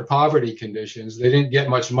consider poverty conditions. They didn't get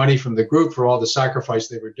much money from the group for all the sacrifice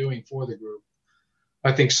they were doing for the group.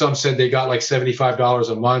 I think some said they got like $75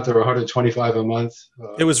 a month or $125 a month.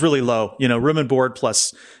 It was really low, room and board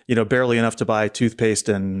plus, barely enough to buy toothpaste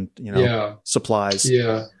and, supplies.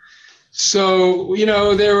 Yeah. So,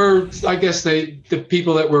 there were, I guess the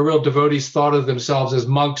people that were real devotees thought of themselves as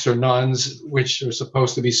monks or nuns, which are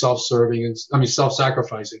supposed to be self-serving and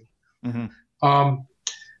self-sacrificing.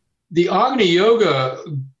 The Agni Yoga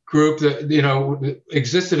group that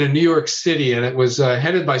existed in New York City, and it was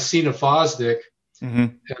headed by Sina Fosdick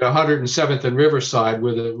at 107th and Riverside,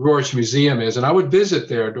 where the Rorsch Museum is, and I would visit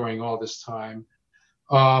there during all this time.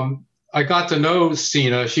 I got to know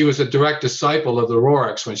Sina. She was a direct disciple of the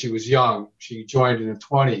Roriks when she was young. She joined in her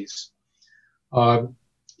 20s.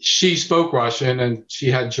 She spoke Russian, and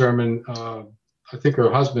she had German. I think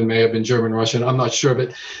her husband may have been German-Russian. I'm not sure.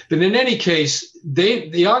 But in any case,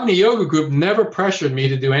 the Agni Yoga group never pressured me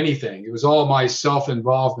to do anything. It was all my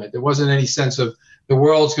self-involvement. There wasn't any sense of the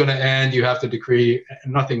world's going to end, you have to decree,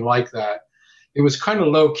 nothing like that. It was kind of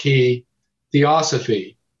low-key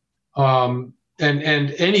theosophy. And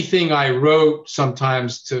anything I wrote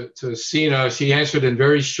sometimes to Sina, she answered in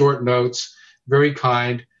very short notes, very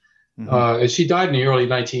kind. And she died in the early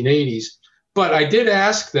 1980s. But I did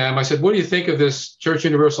ask them, I said, what do you think of this Church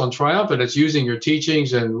Universal and Triumphant? It's using your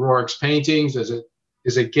teachings and Rorik's paintings. Is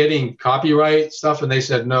it getting copyright stuff? And they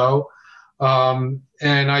said no. And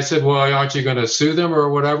I said, well, aren't you going to sue them or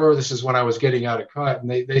whatever? This is when I was getting out of Cut.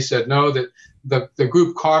 And they said no, that the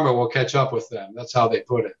group karma will catch up with them. That's how they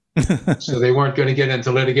put it. So they weren't going to get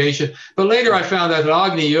into litigation. But later I found out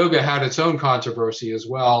that Agni Yoga had its own controversy as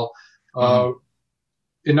well.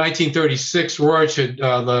 In 1936, Rorsch,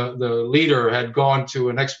 the leader, had gone to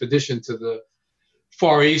an expedition to the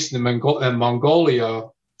Far East and Mongolia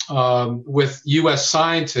with U.S.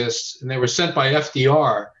 scientists, and they were sent by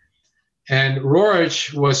FDR. And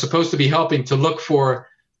Rorsch was supposed to be helping to look for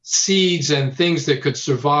seeds and things that could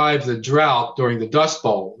survive the drought during the Dust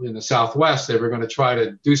Bowl in the Southwest. They were going to try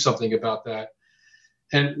to do something about that.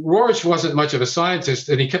 And Rorsch wasn't much of a scientist,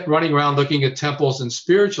 and he kept running around looking at temples and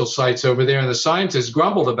spiritual sites over there, and the scientists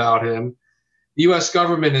grumbled about him. The U.S.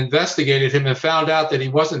 government investigated him and found out that he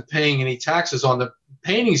wasn't paying any taxes on the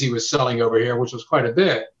paintings he was selling over here, which was quite a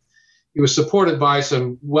bit. He was supported by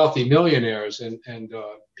some wealthy millionaires and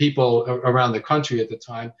people around the country at the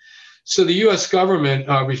time. So the U.S. government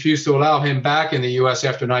refused to allow him back in the U.S.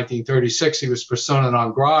 after 1936. He was persona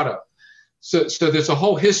non grata. So there's a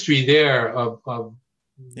whole history there of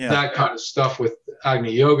that kind of stuff with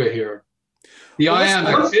Agni Yoga here. The I am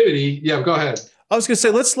activity. Yeah, go ahead. I was going to say,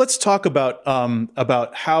 let's talk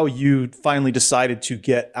about how you finally decided to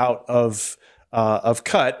get out of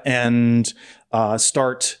CUT and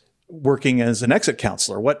start working as an exit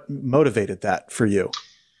counselor. What motivated that for you?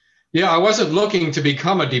 Yeah, I wasn't looking to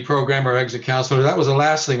become a deprogrammer or exit counselor. That was the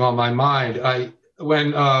last thing on my mind.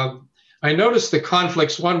 When I noticed the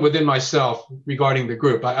conflicts, one within myself regarding the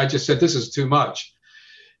group, I just said, this is too much.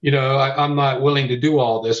 I'm not willing to do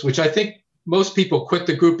all this, which I think most people quit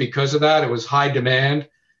the group because of that. It was high demand.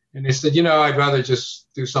 And they said, I'd rather just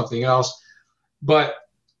do something else. But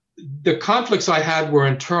the conflicts I had were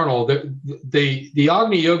internal. The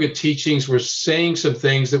Agni Yoga teachings were saying some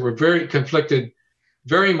things that were very conflicted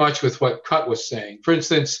very much with what CUT was saying. For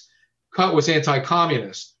instance, CUT was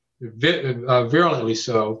anti-communist, virulently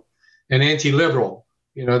so, and anti-liberal.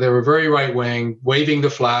 They were very right-wing, waving the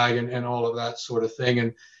flag and all of that sort of thing.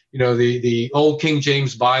 And, the old King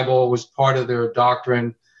James Bible was part of their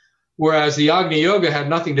doctrine, whereas the Agni Yoga had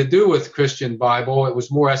nothing to do with Christian Bible. It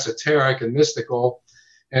was more esoteric and mystical,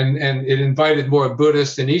 and it invited more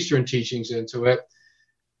Buddhist and Eastern teachings into it.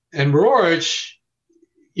 And Roerich,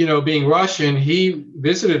 being Russian, he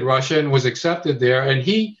visited Russia and was accepted there, and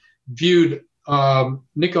he viewed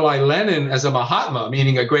Nikolai Lenin as a Mahatma,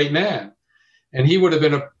 meaning a great man. And he would have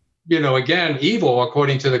been, again, evil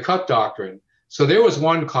according to the CUT doctrine. So there was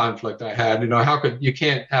one conflict I had. You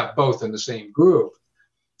can't have both in the same group.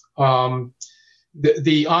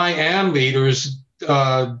 The I am leaders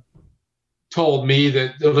told me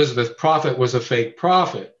that Elizabeth Prophet was a fake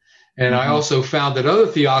prophet. And I also found that other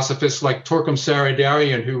theosophists like Torquem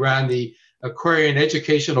Saradarian, who ran the Aquarian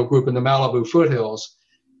Educational Group in the Malibu foothills,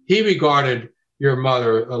 he regarded your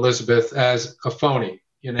mother, Elizabeth, as a phony.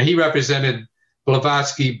 He represented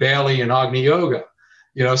Blavatsky, Bailey, and Agni Yoga.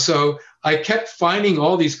 So I kept finding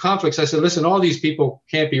all these conflicts. I said, listen, all these people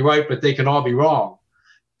can't be right, but they can all be wrong.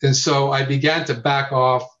 And so I began to back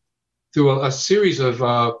off through a series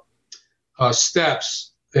of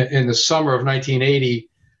steps in the summer of 1980.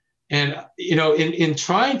 And, in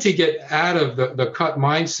trying to get out of the CUT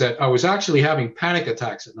mindset, I was actually having panic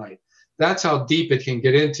attacks at night. That's how deep it can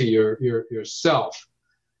get into yourself.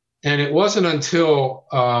 And it wasn't until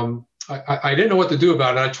I didn't know what to do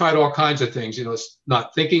about it. I tried all kinds of things,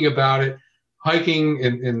 not thinking about it, hiking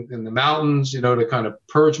in the mountains, to kind of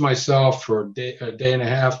purge myself for a day and a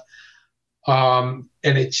half. And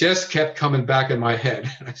it just kept coming back in my head.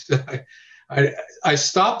 And I said, I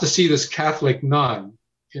stopped to see this Catholic nun,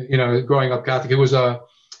 growing up Catholic. It was I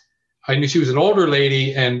knew she was an older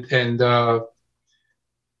lady, and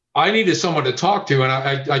I needed someone to talk to, and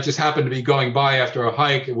I just happened to be going by after a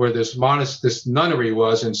hike where this nunnery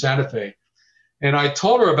was in Santa Fe. And I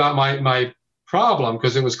told her about my problem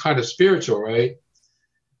because it was kind of spiritual, right?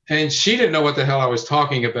 And she didn't know what the hell I was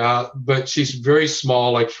talking about, but she's very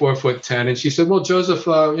small, like 4'10". And she said, well, Joseph,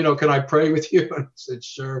 can I pray with you? And I said,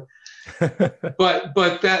 sure. but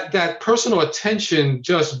that personal attention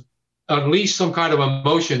just unleashed some kind of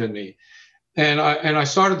emotion in me. And I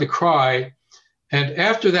started to cry. And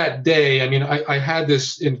after that day, I had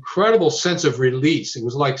this incredible sense of release. It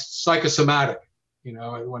was like psychosomatic,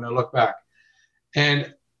 when I look back.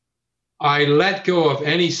 And I let go of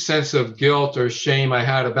any sense of guilt or shame I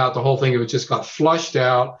had about the whole thing. It just got flushed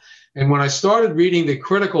out. And when I started reading the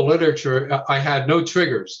critical literature, I had no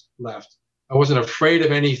triggers left. I wasn't afraid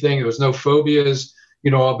of anything. There was no phobias,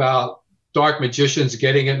 about dark magicians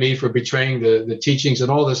getting at me for betraying the teachings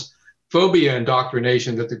and all this phobia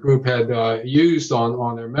indoctrination that the group had used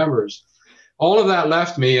on their members. All of that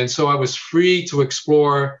left me, and so I was free to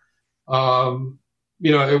explore.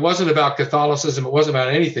 It wasn't about Catholicism. It wasn't about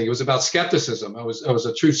anything. It was about skepticism. I was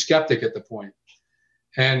a true skeptic at the point.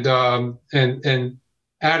 And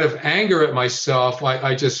out of anger at myself,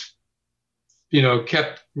 I just,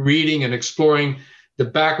 kept reading and exploring the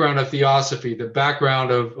background of theosophy, the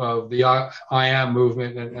background of the I am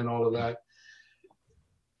movement and all of that.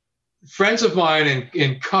 Friends of mine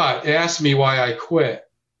in CUT asked me why I quit,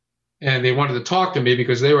 and they wanted to talk to me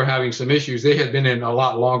because they were having some issues. They had been in a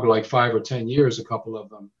lot longer, like 5 or 10 years, a couple of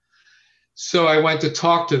them. So I went to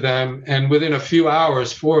talk to them, and within a few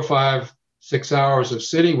hours, 4 or 5, 6 hours of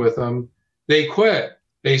sitting with them, they quit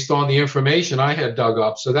based on the information I had dug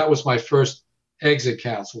up. So that was my first exit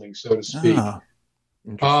counseling, so to speak.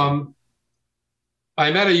 I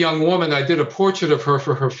met a young woman. I did a portrait of her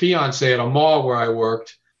for her fiance at a mall where I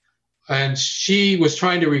worked. And she was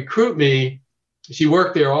trying to recruit me. She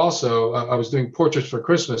worked there also. I was doing portraits for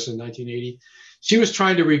Christmas in 1980. She was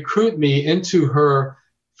trying to recruit me into her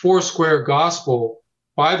Foursquare Gospel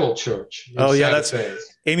Bible Church. Oh, yeah, that's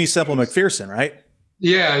Amy Semple McPherson, right?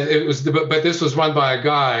 Yeah, it was. But this was run by a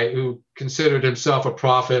guy who considered himself a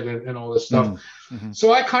prophet and all this stuff. Mm-hmm.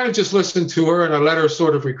 So I kind of just listened to her, and I let her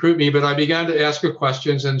sort of recruit me, but I began to ask her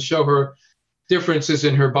questions and show her differences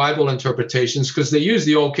in her Bible interpretations, because they use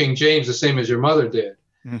the Old King James the same as your mother did.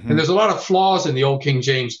 Mm-hmm. And there's a lot of flaws in the Old King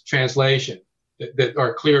James translation that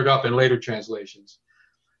are cleared up in later translations.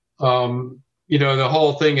 The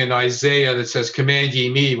whole thing in Isaiah that says, "Command ye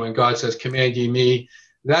me," when God says, "Command ye me,"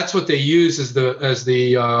 that's what they use as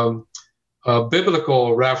the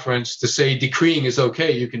biblical reference to say decreeing is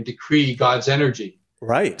okay. You can decree God's energy.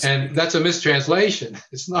 Right. And that's a mistranslation.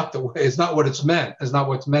 It's not the way, it's not what it's meant. It's not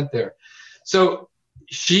what's meant there. So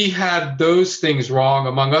she had those things wrong,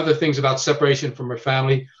 among other things about separation from her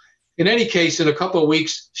family. In any case, in a couple of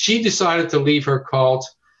weeks, she decided to leave her cult.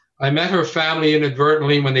 I met her family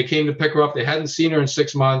inadvertently when they came to pick her up. They hadn't seen her in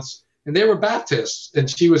 6 months, and they were Baptists, and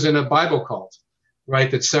she was in a Bible cult, right,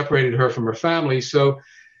 that separated her from her family. So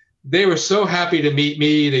they were so happy to meet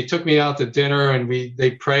me. They took me out to dinner, and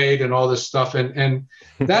they prayed and all this stuff. And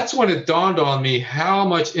that's when it dawned on me how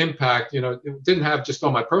much impact, it didn't have just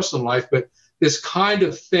on my personal life, but this kind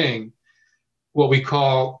of thing, what we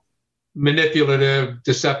call manipulative,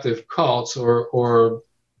 deceptive cults, or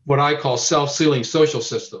what I call self-sealing social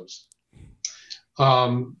systems,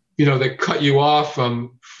 that cut you off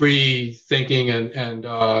from free thinking and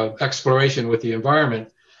exploration with the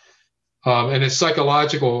environment. And it's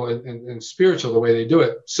psychological and spiritual the way they do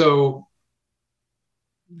it. So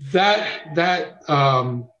that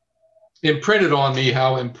imprinted on me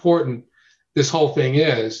how important this whole thing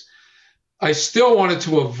is. I still wanted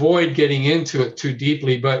to avoid getting into it too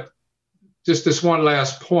deeply, but just this one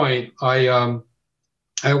last point.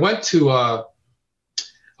 I went to a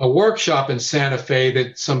workshop in Santa Fe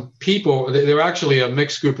that some people, they were actually a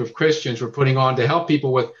mixed group of Christians, were putting on to help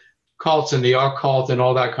people with cults and the occult and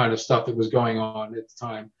all that kind of stuff that was going on at the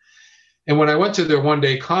time. And when I went to their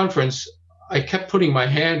one-day conference, I kept putting my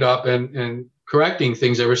hand up and correcting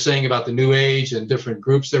things they were saying about the New Age and different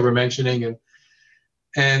groups they were mentioning.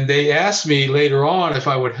 And they asked me later on if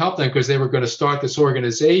I would help them, because they were going to start this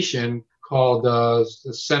organization called the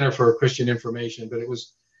Center for Christian Information. But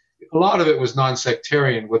a lot of it was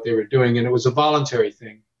non-sectarian, what they were doing, and it was a voluntary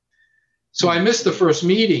thing. So I missed the first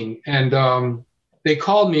meeting, and they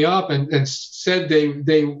called me up and said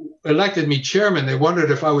they elected me chairman. They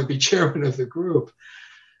wondered if I would be chairman of the group.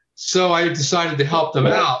 So I decided to help them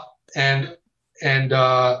out. And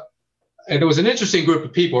it was an interesting group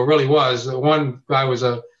of people. It really was. One guy was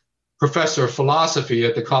a professor of philosophy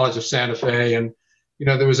at the College of Santa Fe. And,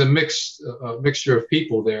 there was a mixture of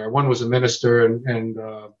people there. One was a minister, and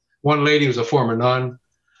one lady was a former nun.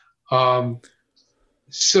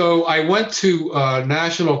 So I went to a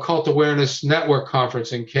National Cult Awareness Network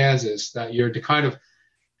conference in Kansas that year to kind of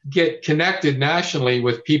get connected nationally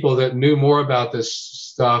with people that knew more about this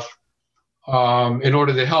stuff in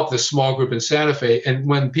order to help this small group in Santa Fe. And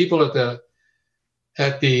when people at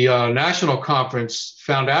the national conference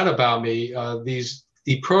found out about me,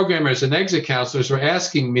 the programmers and exit counselors were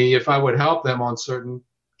asking me if I would help them on certain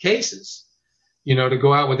cases, to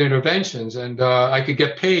go out with interventions, and I could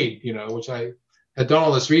get paid, which I had done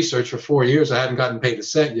all this research for 4 years. I hadn't gotten paid a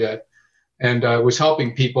cent yet, and I was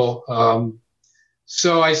helping people.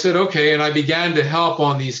 So I said, okay, and I began to help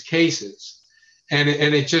on these cases, and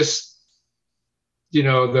it just,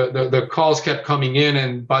 the calls kept coming in,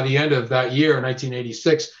 and by the end of that year,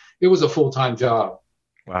 1986, it was a full-time job.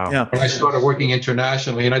 Wow. Yeah. And I started working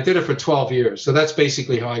internationally, and I did it for 12 years. So that's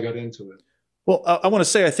basically how I got into it. Well, I want to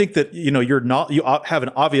say, I think that, you have an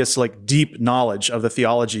obvious, deep knowledge of the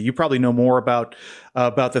theology. You probably know more about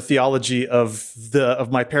the theology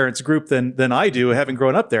of my parents' group than I do, having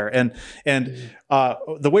grown up there. And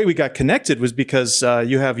the way we got connected was because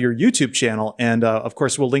you have your YouTube channel, and of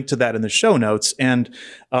course we'll link to that in the show notes. And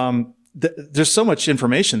there's so much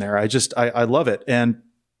information there. I love it. And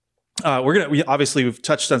we've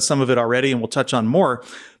touched on some of it already, and we'll touch on more.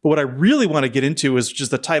 But what I really want to get into is just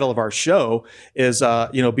the title of our show is,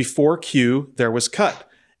 before Q, there was Cut.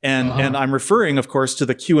 And I'm referring, of course, to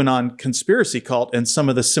the QAnon conspiracy cult and some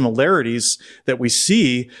of the similarities that we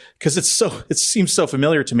see, because it seems so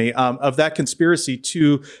familiar to me, of that conspiracy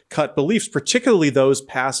to cut beliefs, particularly those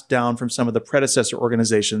passed down from some of the predecessor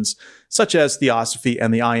organizations, such as Theosophy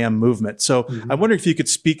and the I Am movement. So I wonder if you could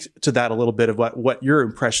speak to that a little bit of what your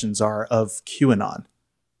impressions are of QAnon.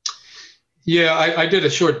 Yeah, I did a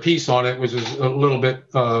short piece on it, which was a little bit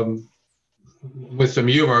with some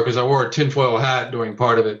humor, because I wore a tinfoil hat during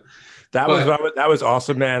part of it. That was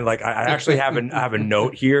awesome, man. Like I actually have a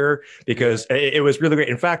note here, because it was really great.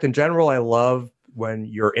 In fact, in general, I love when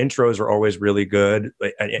your intros are always really good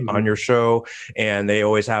on your show, and they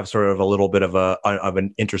always have sort of a little bit of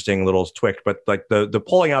an interesting little twist. But like the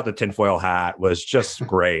pulling out the tinfoil hat was just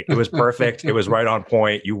great. It was perfect. It was right on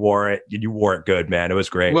point. You wore it. You wore it good, man. It was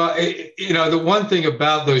great. Well, the one thing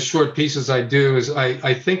about those short pieces I do is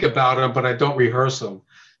I think about them, but I don't rehearse them.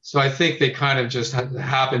 So I think they kind of just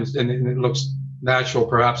happen, and it looks natural,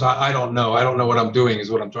 perhaps. I don't know. I don't know what I'm doing, is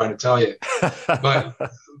what I'm trying to tell you.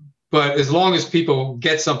 But as long as people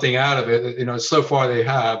get something out of it, so far they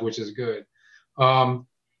have, which is good. QAnon.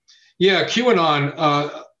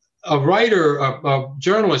 A writer, a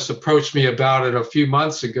journalist approached me about it a few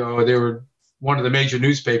months ago. They were one of the major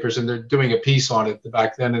newspapers, and they're doing a piece on it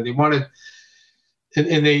back then. And they wanted,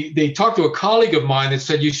 and they talked to a colleague of mine that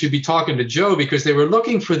said, you should be talking to Joe, because they were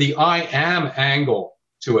looking for the I am angle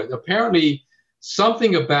to it. Apparently,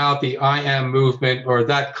 something about the I am movement or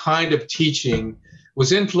that kind of teaching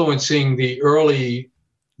was influencing the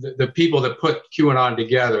people that put QAnon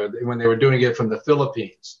together when they were doing it from the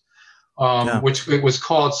Philippines, which it was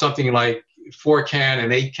called something like 4chan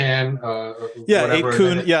and 8chan.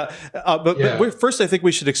 8kun. But first, I think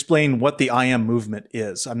we should explain what the I am movement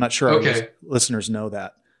is. I'm not sure our listeners know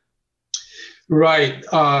that. Right.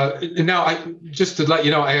 Now, just to let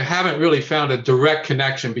you know, I haven't really found a direct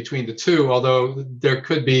connection between the two, although there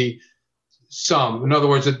could be some. In other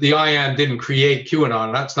words, the I am didn't create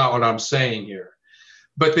QAnon. That's not what I'm saying here.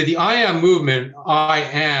 But the I am movement, I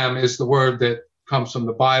am is the word that comes from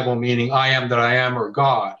the Bible, meaning I am that I am, or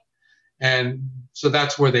God. And so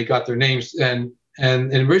that's where they got their names. And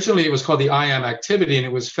originally it was called the I am activity, and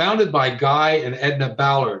it was founded by Guy and Edna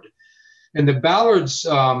Ballard. And the Ballards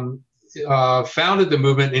founded the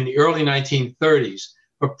movement in the early 1930s.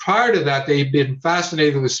 But prior to that, they'd been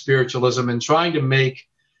fascinated with spiritualism and trying to make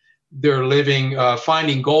their living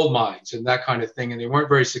finding gold mines and that kind of thing. And they weren't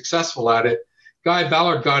very successful at it. Guy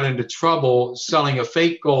Ballard got into trouble selling a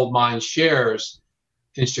fake gold mine shares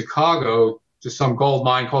in Chicago to some gold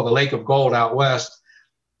mine called the Lake of Gold out west.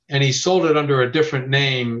 And he sold it under a different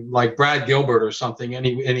name, like Brad Gilbert or something. And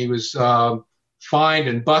he was fined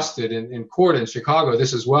and busted in court in Chicago.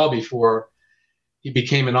 This is well before he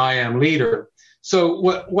became an I am leader. So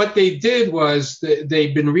what they did was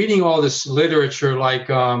they'd been reading all this literature, like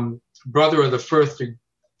Brother of the Fourth Degree.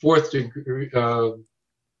 Brother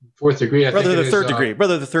of the Third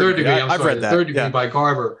Degree. I've read that. Third Degree by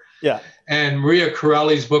Garver. Yeah. And Maria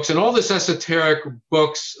Corelli's books and all this esoteric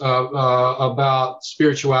books about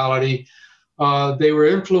spirituality. They were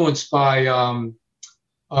influenced by the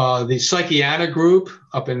Psychiana group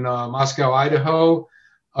up in Moscow, Idaho,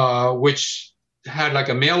 which had like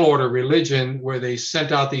a mail order religion where they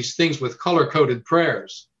sent out these things with color-coded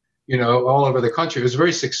prayers, all over the country. It was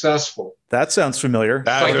very successful. That sounds familiar.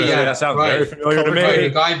 That sounds very familiar to me.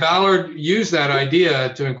 Right. Guy Ballard used that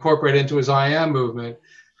idea to incorporate into his I am movement.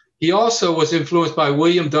 He also was influenced by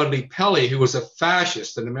William Dudley Pelley, who was a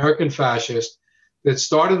fascist, an American fascist, that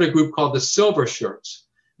started a group called the Silver Shirts.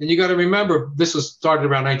 And you got to remember, this was started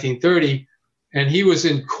around 1930, and he was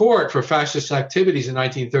in court for fascist activities in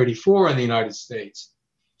 1934 in the United States.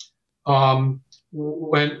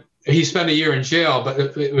 When he spent a year in jail, but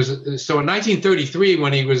it was so in 1933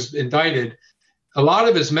 when he was indicted, a lot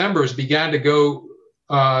of his members began to go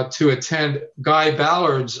to attend Guy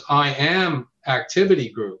Ballard's I Am activity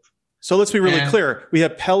group. So let's be really clear. We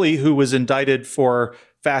have Pelley, who was indicted for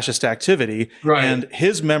fascist activity, and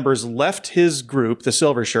his members left his group, the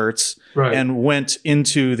Silver Shirts, and went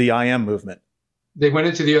into the I Am movement. They went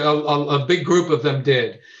into a big group of them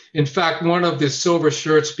did. In fact, one of the Silver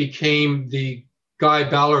Shirts became the Guy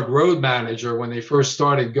Ballard road manager when they first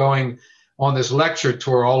started going on this lecture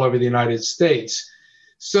tour all over the United States.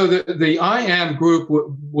 So the I Am group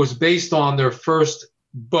was based on their first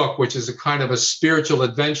book, which is a kind of a spiritual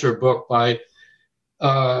adventure book by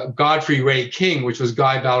Godfrey Ray King, which was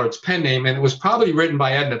Guy Ballard's pen name, and it was probably written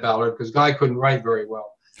by Edna Ballard because Guy couldn't write very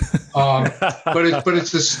well. But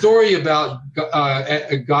it's a story about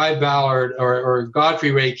Guy Ballard or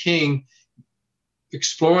Godfrey Ray King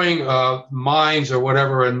exploring mines or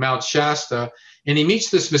whatever in Mount Shasta, and he meets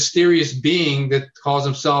this mysterious being that calls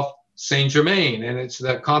himself Saint Germain, and it's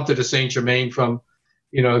that Comte de Saint Germain from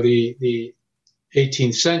the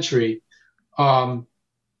 18th century. And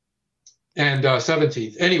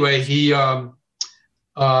 17th. Anyway,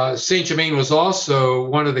 Saint Germain was also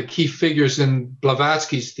one of the key figures in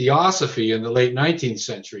Blavatsky's Theosophy in the late 19th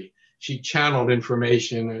century. She channeled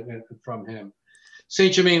information from him.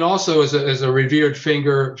 Saint Germain also is a revered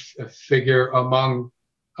figure among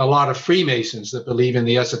a lot of Freemasons that believe in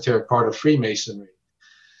the esoteric part of Freemasonry.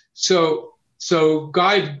 So So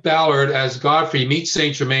Guy Ballard as Godfrey meets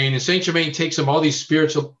Saint Germain, and Saint Germain takes him all these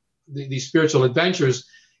spiritual adventures.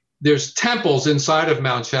 There's temples inside of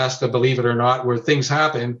Mount Shasta, believe it or not, where things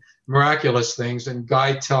happen, miraculous things, and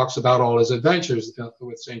Guy talks about all his adventures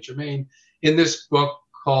with Saint Germain in this book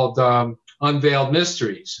called Unveiled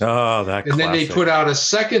Mysteries. Oh, that and classic. Then they put out a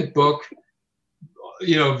second book,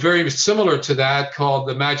 very similar to that, called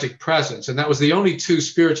The Magic Presence. And that was the only two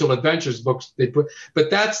spiritual adventures books they put. But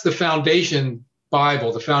that's the foundation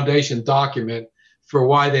Bible, the foundation document for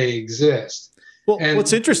why they exist. Well, and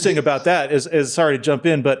what's interesting about that is sorry to jump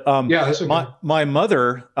in, but that's okay. my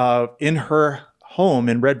mother, in her home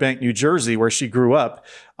in Red Bank, New Jersey, where she grew up,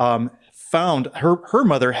 found her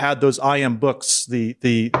mother had those I Am books,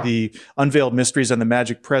 the Unveiled Mysteries and the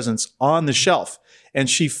Magic Presence, on the shelf. And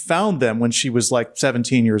she found them when she was like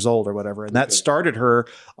 17 years old or whatever. And that started her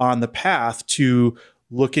on the path to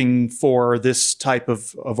looking for this type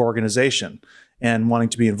of organization and wanting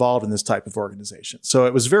to be involved in this type of organization. So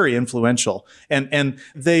it was very influential. And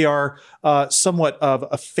they are somewhat of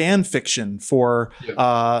a fan fiction for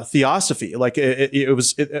theosophy. Like it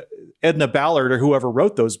was Edna Ballard or whoever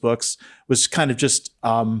wrote those books was kind of just,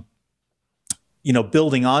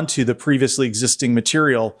 building onto the previously existing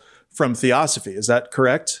material from theosophy. Is that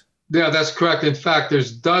correct? Yeah, that's correct. In fact, there's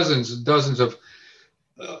dozens and dozens of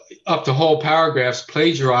up to whole paragraphs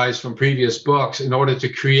plagiarized from previous books in order to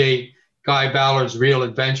create Guy Ballard's real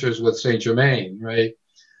adventures with Saint Germain, right?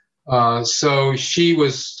 So she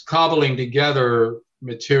was cobbling together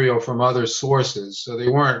material from other sources. So they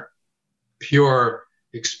weren't pure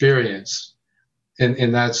experience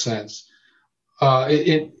in that sense.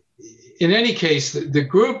 In any case, the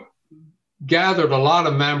group gathered a lot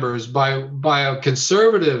of members by a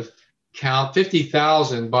conservative count,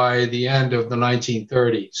 50,000 by the end of the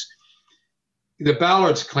 1930s. The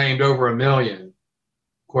Ballards claimed over 1 million.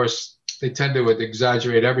 Of course, they tend to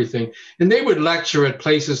exaggerate everything. And they would lecture at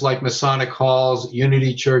places like Masonic halls,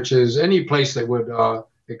 Unity churches, any place that would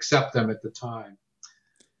accept them at the time.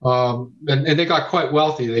 And they got quite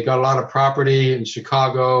wealthy. They got a lot of property in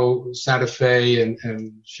Chicago, Santa Fe,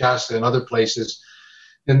 and Shasta and other places.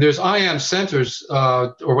 And there's I Am centers,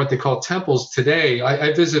 or what they call temples today.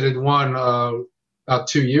 I visited one about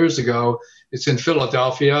 2 years ago. It's in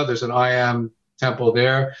Philadelphia. There's an I Am temple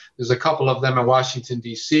there. There's a couple of them in Washington,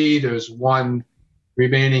 D.C. There's one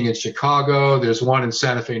remaining in Chicago. There's one in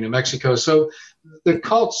Santa Fe, New Mexico. So the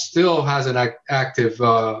cult still has an active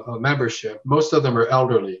membership. Most of them are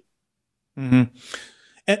elderly. Mm-hmm.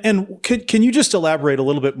 And can you just elaborate a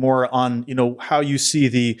little bit more on how you see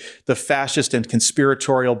the fascist and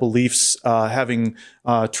conspiratorial beliefs having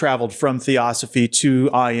traveled from theosophy to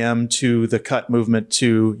I Am to the Cut movement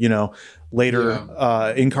to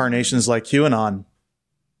later incarnations like QAnon?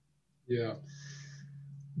 Yeah,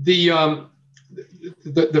 the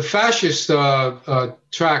fascist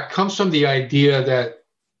track comes from the idea that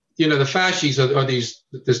the fasces are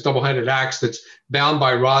this double-headed axe that's bound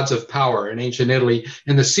by rods of power in ancient Italy,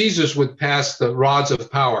 and the Caesars would pass the rods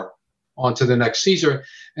of power on to the next Caesar,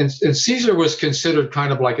 and Caesar was considered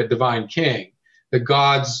kind of like a divine king. The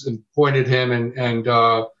gods appointed him, and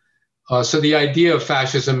so the idea of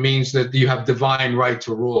fascism means that you have divine right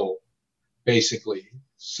to rule, basically.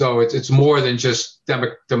 So it's more than just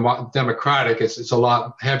democratic. It's a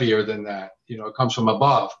lot heavier than that. It comes from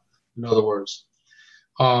above, in other words.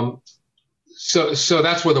 So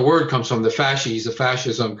that's where the word comes from. The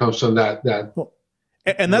fascism comes from that.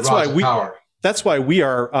 And that's why we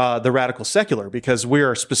are the radical secular, because we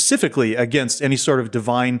are specifically against any sort of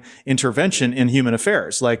divine intervention in human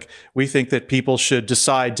affairs. Like, we think that people should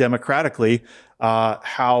decide democratically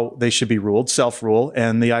how they should be ruled, self-rule.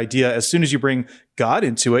 And the idea, as soon as you bring God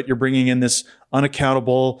into it, you're bringing in this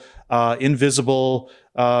unaccountable, invisible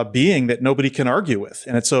being that nobody can argue with.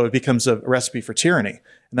 And so it becomes a recipe for tyranny.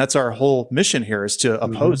 And that's our whole mission here, is to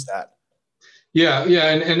oppose that. Yeah.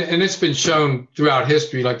 And it's been shown throughout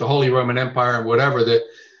history, like the Holy Roman Empire and whatever, that,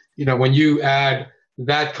 when you add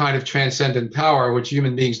that kind of transcendent power, which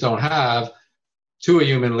human beings don't have, to a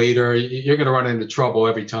human leader, you're going to run into trouble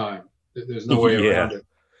every time. There's no way around it.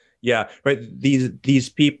 Yeah, right. These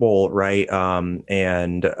people, right,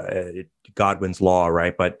 and Godwin's law,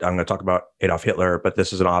 right? But I'm going to talk about Adolf Hitler, but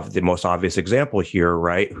this is the most obvious example here,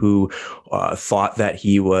 right? Who thought that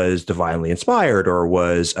he was divinely inspired or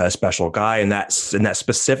was a special guy in that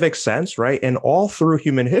specific sense, right? And all through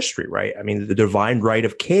human history, right? I mean, the divine right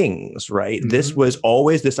of kings, right? Mm-hmm. This was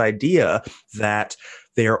always this idea that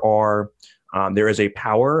there is a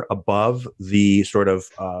power above the sort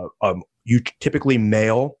of typically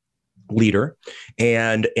male leader,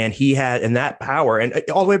 and he had, and that power, and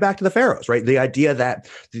all the way back to the pharaohs, right? The idea that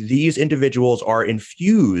these individuals are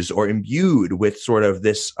infused or imbued with sort of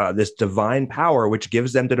this this divine power, which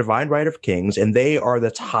gives them the divine right of kings, and they are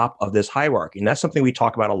the top of this hierarchy. And that's something we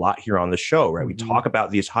talk about a lot here on the show, right? We talk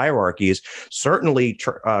about these hierarchies. Certainly,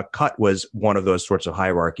 Cut was one of those sorts of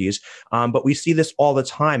hierarchies, but we see this all the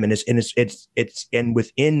time, and it's and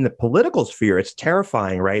within the political sphere, it's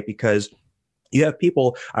terrifying, right? Because you have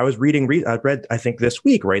people. I read, I think this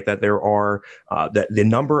week, right, that there are that the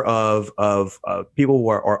number of people who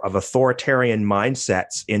are of authoritarian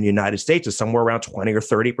mindsets in the United States is somewhere around 20 or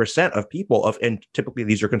 30% of people and typically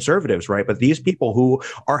these are conservatives, right? But these people who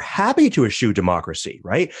are happy to eschew democracy,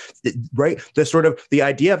 right? The sort of the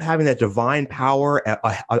idea of having that divine power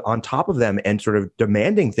on top of them and sort of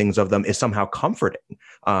demanding things of them is somehow comforting.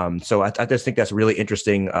 So I just think that's a really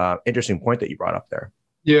interesting point that you brought up there.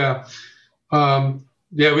 Yeah.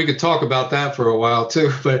 Yeah, we could talk about that for a while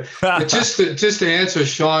too, but just to answer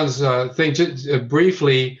Sean's thing, just,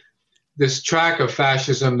 briefly, this track of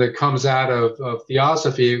fascism that comes out of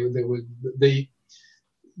theosophy, the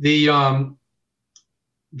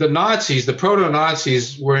Nazis, the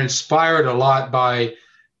proto-Nazis, were inspired a lot by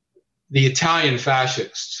the Italian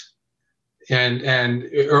fascists, and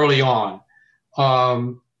early on,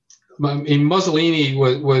 Mussolini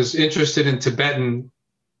was interested in Tibetan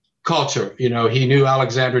culture. You know, he knew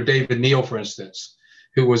Alexander David Neal, for instance,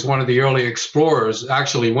 who was one of the early explorers,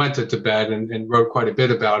 actually went to Tibet and wrote quite a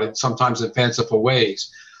bit about it, sometimes in fanciful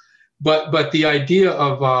ways. But the idea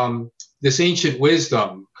of this ancient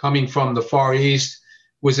wisdom coming from the Far East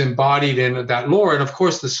was embodied in that lore. And of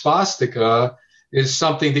course, the swastika is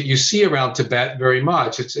something that you see around Tibet very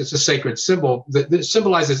much. It's a sacred symbol that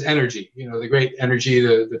symbolizes energy, you know, the great energy,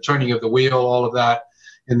 the turning of the wheel, all of that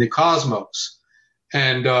in the cosmos.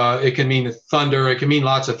 And it can mean thunder, it can mean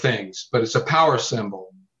lots of things, but it's a power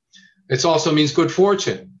symbol. It also means good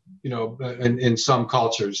fortune, you know, in some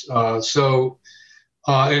cultures. And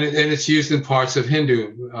it's used in parts of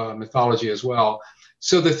Hindu mythology as well.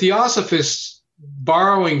 So the theosophists,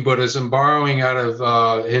 borrowing Buddhism, borrowing out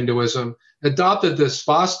of Hinduism, adopted the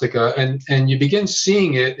swastika, and you begin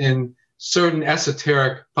seeing it in certain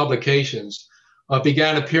esoteric publications.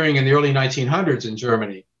 Began appearing in the early 1900s in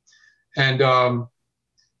Germany. And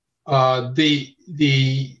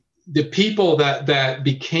the people that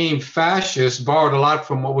became fascists borrowed a lot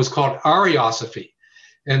from what was called Ariosophy.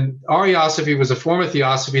 And Ariosophy was a form of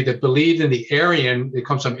theosophy that believed in the Aryan, it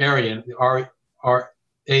comes from Aryan,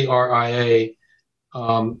 A-R-I-A.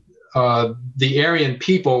 The Aryan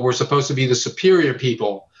people were supposed to be the superior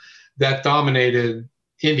people that dominated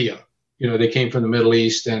India. You know, they came from the Middle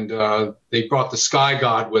East, and they brought the sky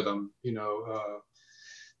god with them, you know.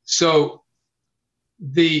 So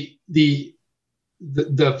the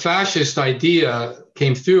fascist idea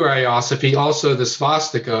came through Ariosophy. Also, the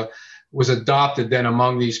swastika was adopted then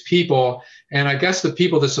among these people. And I guess the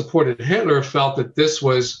people that supported Hitler felt that this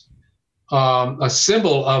was a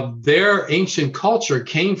symbol of their ancient culture,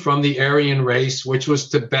 came from the Aryan race, which was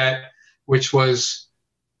Tibet, which was,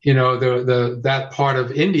 you know, that part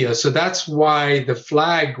of India. So that's why the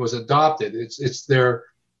flag was adopted. It's their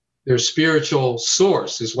spiritual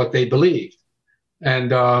source is what they believed. And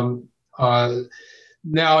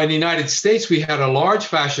now in the United States, we had a large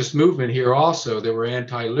fascist movement here also. They were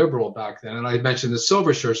anti-liberal back then. And I mentioned the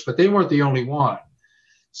silver shirts, but they weren't the only one.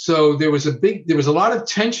 So there was a lot of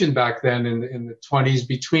tension back then in the 20s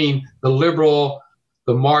between the liberal,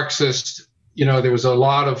 the Marxist. You know, there was a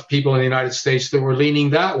lot of people in the United States that were leaning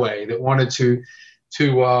that way, that wanted to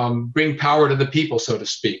bring power to the people, so to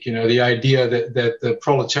speak. You know, the idea that the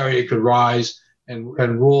proletariat could rise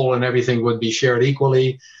and rule and everything would be shared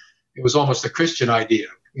equally. It was almost a Christian idea,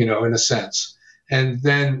 you know, in a sense. And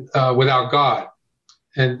then without God.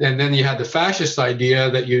 And then you had the fascist idea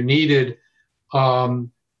that you needed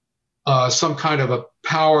some kind of a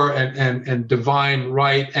power and divine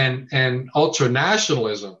right and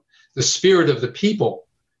ultra-nationalism, the spirit of the people,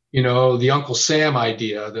 you know, the Uncle Sam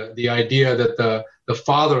idea, the idea that the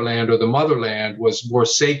fatherland or the motherland was more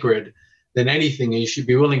sacred than anything. You should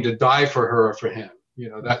be willing to die for her or for him. You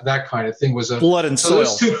know, that kind of thing was blood and soil.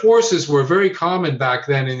 Those two forces were very common back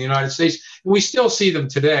then in the United States. And we still see them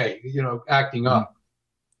today, you know, acting up.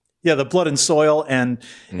 Yeah, the blood and soil, and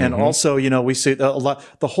also, you know, we see a lot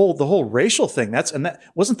the whole racial thing. That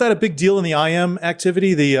wasn't that a big deal in the IM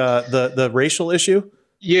activity, the racial issue?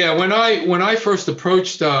 Yeah, when I first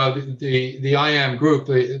approached the IM group,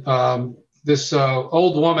 this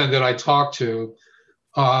old woman that I talked to,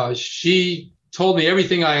 she told me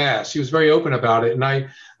everything I asked. She was very open about it, and I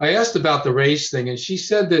asked about the race thing, and she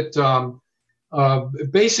said that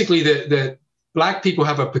basically that Black people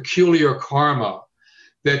have a peculiar karma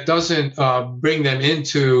that doesn't bring them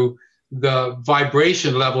into the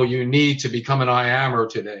vibration level you need to become an I-ammer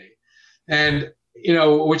today. And,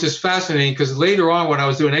 which is fascinating, because later on when I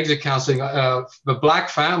was doing exit counseling, the Black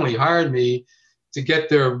family hired me to get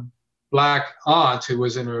their Black aunt, who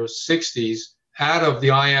was in her 60s, out of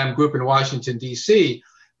the I-am group in Washington, D.C.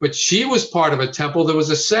 But she was part of a temple. There was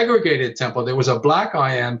a segregated temple. There was a Black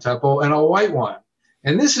I-am temple and a white one.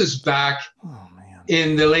 And this is back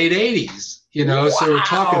in the late 80s. So we're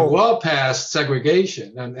talking well past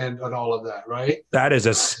segregation and all of that, right? That is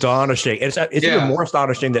astonishing. It's even more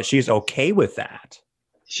astonishing that she's okay with that.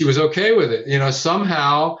 She was okay with it.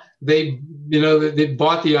 Somehow they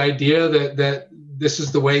bought the idea that this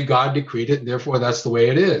is the way God decreed it, and therefore that's the way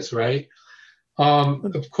it is, right?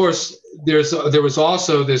 Of course, there was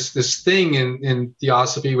also this thing in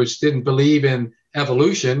Theosophy which didn't believe in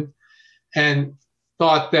evolution and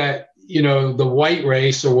thought that the white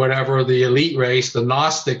race or whatever, the elite race, the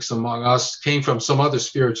Gnostics among us, came from some other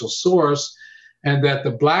spiritual source, and that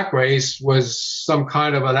the Black race was some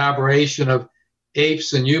kind of an aberration of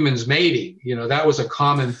apes and humans mating. That was a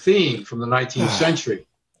common theme from the 19th century.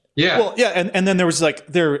 Yeah. Well, yeah, and then there was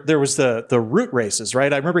there was the root races,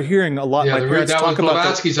 right? I remember hearing a lot. Yeah, my parents that talk was about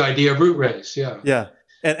Blavatsky's idea of root race. Yeah. Yeah.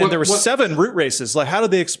 And there were 7 root races. Like, how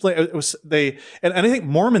did they explain it? And I think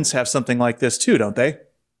Mormons have something like this too, don't they?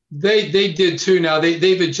 They did too. Now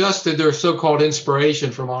they've adjusted their so-called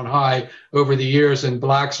inspiration from on high over the years, and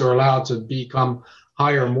Blacks are allowed to become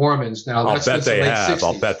higher Mormons now. I'll bet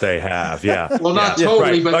they have. Yeah. Well, not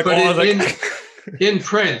totally, right. but in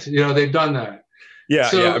print, they've done that. Yeah.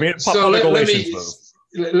 I mean, public relations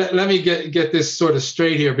move. Let me get this sort of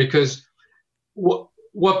straight here, because what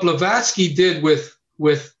Blavatsky did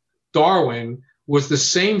with Darwin was the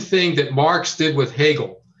same thing that Marx did with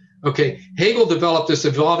Hegel. Okay, Hegel developed this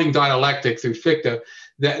evolving dialectic through Fichte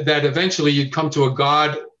that eventually you'd come to a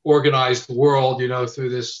God-organized world, through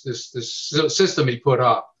this system he put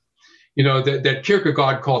up, that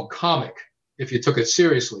Kierkegaard called comic, if you took it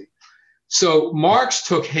seriously. So Marx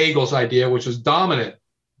took Hegel's idea, which was dominant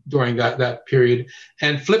during that period,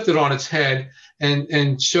 and flipped it on its head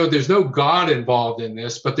and showed there's no God involved in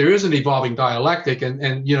this, but there is an evolving dialectic,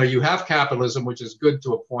 and you have capitalism, which is good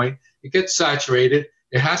to a point. It gets saturated.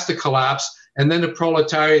 It has to collapse, and then the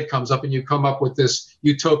proletariat comes up, and you come up with this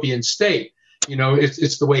utopian state.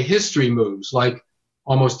 It's the way history moves, like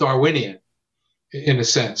almost Darwinian, in a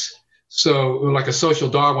sense. So, like a social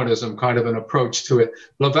Darwinism kind of an approach to it.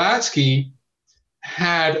 Blavatsky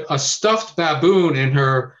had a stuffed baboon in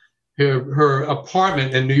her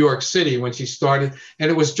apartment in New York City when she started,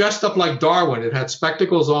 and it was dressed up like Darwin. It had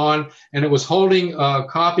spectacles on, and it was holding a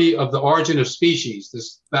copy of The Origin of Species,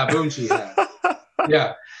 this baboon she had.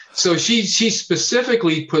 Yeah. So she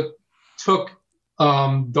specifically took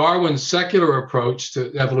Darwin's secular approach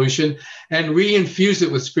to evolution and reinfused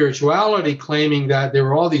it with spirituality, claiming that there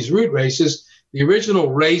were all these root races. The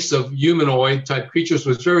original race of humanoid type creatures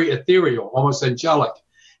was very ethereal, almost angelic,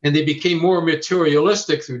 and they became more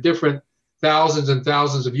materialistic through different thousands and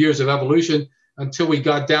thousands of years of evolution until we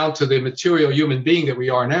got down to the material human being that we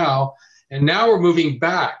are now. And now we're moving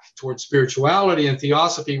back towards spirituality, and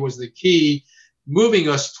Theosophy was the key, moving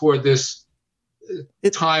us toward this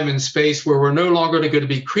time and space where we're no longer going to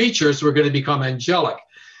be creatures, we're going to become angelic.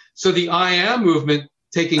 So the I Am movement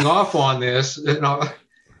taking off on this,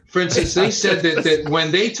 for instance, they said that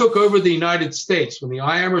when they took over the United States, when the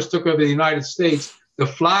I Amers took over the United States, the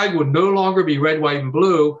flag would no longer be red, white, and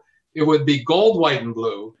blue. It would be gold, white, and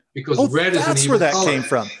blue, because red is an evil color. That's where that came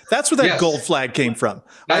from. That's where that gold flag came from.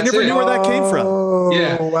 I never knew where that came from.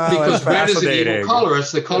 Yeah, wow, because red is an evil color.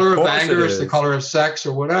 It's the color of anger. It's the color of sex,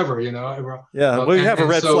 or whatever. Yeah, we have a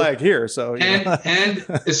red flag here. So and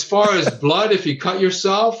as far as blood, if you cut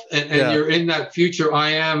yourself and you're in that future I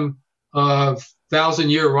Am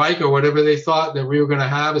 1,000-year Reich or whatever they thought that we were going to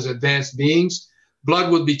have as advanced beings,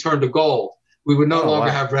 blood would be turned to gold. We would no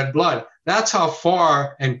longer have red blood. That's how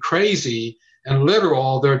far and crazy and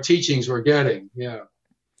literal their teachings were getting. Yeah.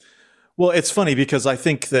 Well, it's funny because I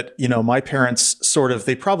think that, my parents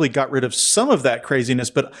they probably got rid of some of that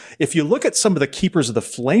craziness. But if you look at some of the Keepers of the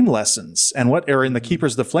Flame lessons and what are in the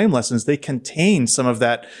Keepers of the Flame lessons, they contain some of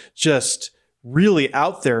that just really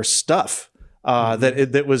out there stuff.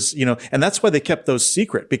 That was, and that's why they kept those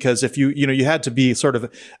secret, because if you had to be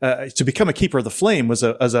to become a Keeper of the Flame was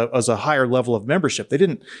a higher level of membership. They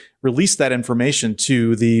didn't release that information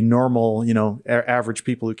to the normal, average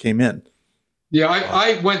people who came in. Yeah,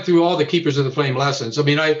 I went through all the Keepers of the Flame lessons. I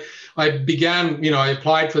mean, I began, I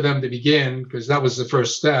applied for them to begin because that was the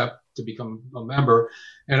first step to become a member.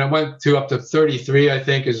 And I went to up to 33, I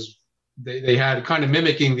think, is they had kind of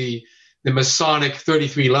mimicking the Masonic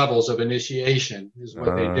 33 levels of initiation is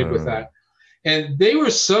what they did with that. And they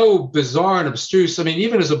were so bizarre and abstruse. I mean,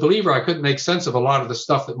 even as a believer, I couldn't make sense of a lot of the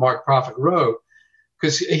stuff that Mark Prophet wrote,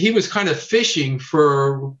 because he was kind of fishing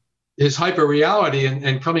for his hyper reality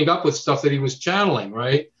and coming up with stuff that he was channeling,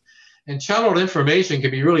 right? And channeled information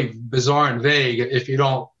can be really bizarre and vague if you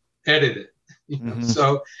don't edit it. You know? Mm-hmm.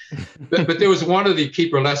 So, but there was one of the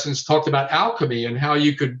keeper lessons talked about alchemy and how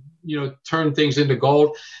you could, turn things into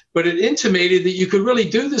gold. But it intimated that you could really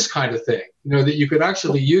do this kind of thing, that you could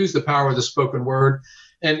actually use the power of the spoken word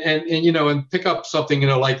and pick up something,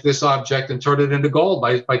 like this object and turn it into gold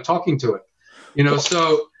by talking to it,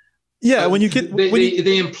 so. Yeah. When you get,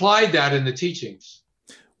 they implied that in the teachings.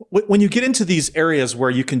 When you get into these areas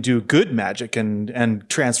where you can do good magic and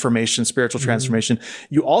transformation, spiritual transformation,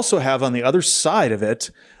 you also have on the other side of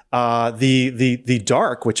it, the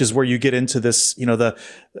dark, which is where you get into this,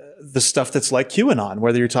 the stuff that's like QAnon,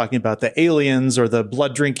 whether you're talking about the aliens or the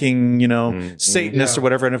blood drinking, Satanists or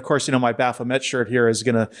whatever. And of course, my Baphomet shirt here is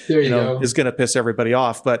gonna piss everybody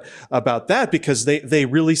off, but about that, because they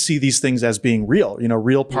really see these things as being real,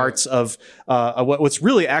 real parts of what's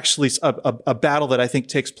really actually a battle that I think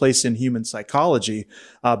takes place in human psychology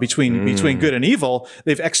between good and evil.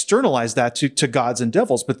 They've externalized that to gods and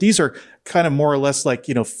devils, but these are kind of more or less like,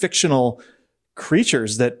 fictional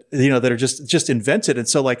creatures that that are just invented. And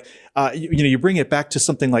so you bring it back to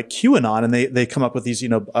something like QAnon, and they come up with these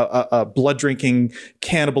blood drinking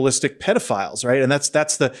cannibalistic pedophiles, right? And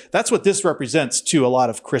that's what this represents to a lot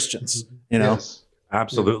of Christians. Yes.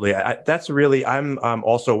 Absolutely. I'm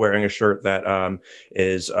also wearing a shirt that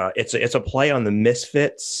is it's a play on the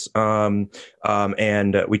Misfits, and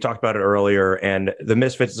we talked about it earlier. And the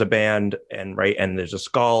Misfits is a band, and there's a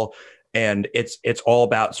skull. And it's all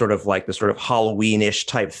about sort of like the sort of Halloween-ish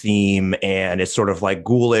type theme, and it's sort of like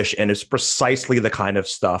ghoulish, and it's precisely the kind of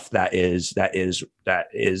stuff that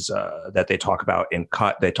they talk about in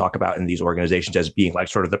Cut. They talk about in these organizations as being like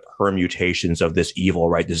sort of the permutations of this evil,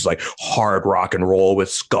 right? This is like hard rock and roll with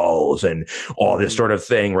skulls and all this sort of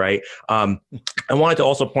thing, right? I wanted to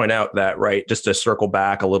also point out that, right, just to circle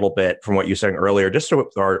back a little bit from what you were saying earlier, just so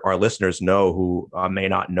our listeners know who may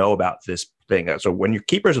not know about this thing. So when you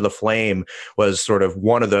Keepers of the Flame was sort of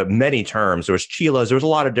one of the many terms, there was Chilas, there was a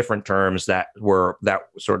lot of different terms that were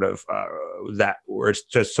to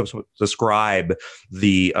describe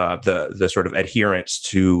the sort of adherence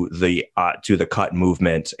to the Cut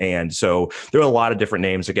movement. And so there are a lot of different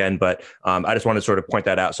names again, but I just want to sort of point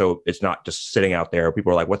that out so it's not just sitting out there.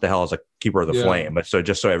 People are like, what the hell is a Keeper of the Flame? But so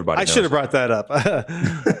just so everybody knows. I should have brought that up.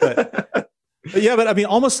 But yeah, but I mean,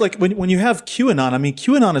 almost like when you have QAnon, I mean,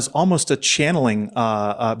 QAnon is almost a channeling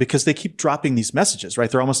because they keep dropping these messages,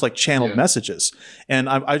 right? They're almost like channeled messages. And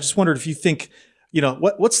I just wondered if you think,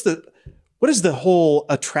 what is the whole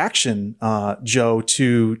attraction, Joe,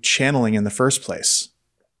 to channeling in the first place?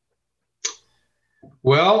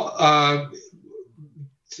 Well,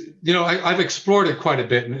 I've explored it quite a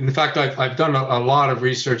bit. And in fact, I've done a lot of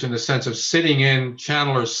research in the sense of sitting in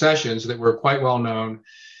channelers sessions that were quite well known.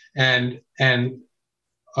 And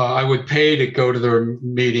I would pay to go to their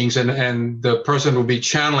meetings, and the person would be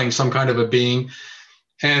channeling some kind of a being.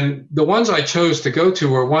 And the ones I chose to go to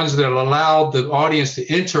were ones that allowed the audience to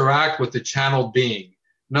interact with the channeled being.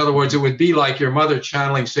 In other words, it would be like your mother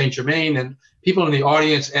channeling Saint Germain and people in the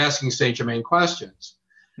audience asking Saint Germain questions.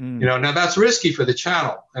 Now that's risky for the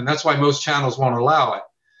channel, and that's why most channels won't allow it.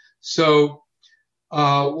 So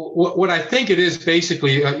what I think it is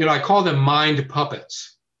basically, I call them mind puppets.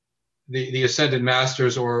 The ascended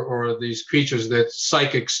masters or these creatures that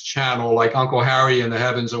psychics channel, like Uncle Harry in the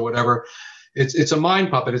heavens or whatever. It's a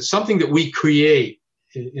mind puppet. It's something that we create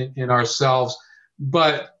in ourselves,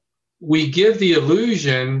 but we give the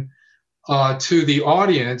illusion to the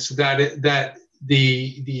audience that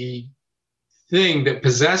the thing that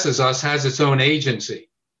possesses us has its own agency.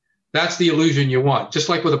 That's the illusion you want. Just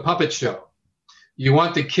like with a puppet show, you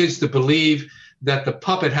want the kids to believe that the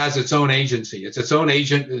puppet has its own agency. It's its own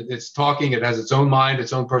agent. It's talking. It has its own mind,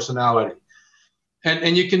 its own personality.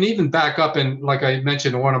 And you can even back up, and like I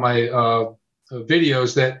mentioned in one of my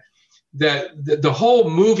videos, that the whole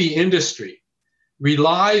movie industry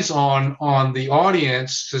relies on the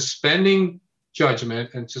audience suspending judgment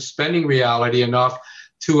and suspending reality enough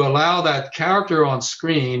to allow that character on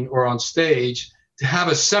screen or on stage to have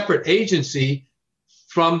a separate agency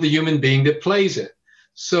from the human being that plays it.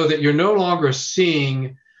 So that you're no longer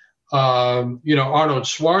seeing, Arnold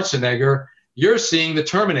Schwarzenegger, you're seeing the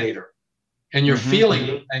Terminator. and you're feeling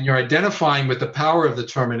it, and you're identifying with the power of the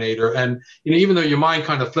Terminator. And even though your mind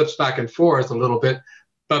kind of flips back and forth a little bit,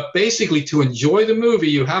 but basically to enjoy the movie,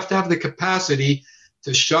 you have to have the capacity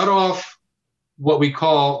to shut off what we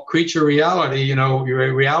call creature reality,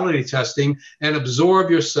 your reality testing, and absorb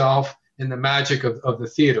yourself in the magic of the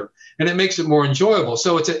theater. And it makes it more enjoyable.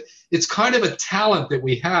 So it's kind of a talent that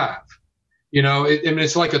we have.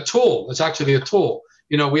 It's like a tool. It's actually a tool.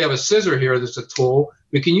 We have a scissor here that's a tool.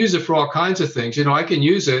 We can use it for all kinds of things. I can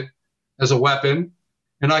use it as a weapon,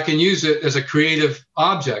 and I can use it as a creative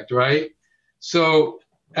object, right? So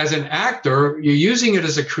as an actor, you're using it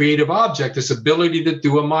as a creative object, this ability to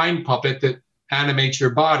do a mind puppet that animates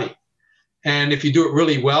your body. And if you do it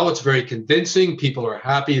really well, it's very convincing. People are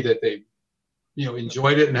happy that they,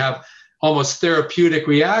 enjoyed it and have almost therapeutic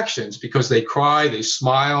reactions because they cry, they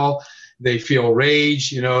smile, they feel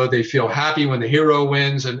rage, they feel happy when the hero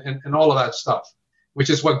wins and all of that stuff, which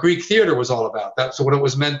is what Greek theater was all about. That's what it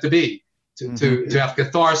was meant to be, to have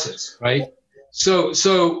catharsis, right?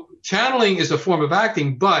 So channeling is a form of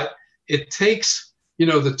acting, but it takes,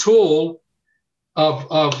 the tool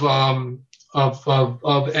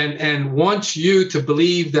and wants you to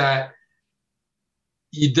believe that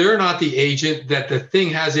they're not the agent, that the thing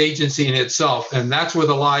has agency in itself. And that's where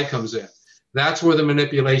the lie comes in. That's where the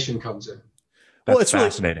manipulation comes in. That's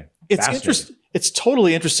fascinating. It's interesting. It's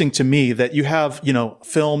totally interesting to me that you have,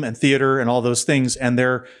 film and theater and all those things, and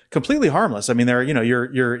they're completely harmless. I mean, they're,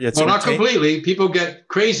 it's not completely. People get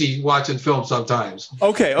crazy watching film sometimes.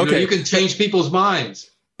 Okay. You can change people's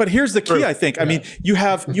minds. But here's the key, I think. I mean, you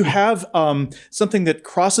have something that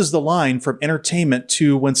crosses the line from entertainment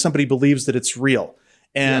to when somebody believes that it's real.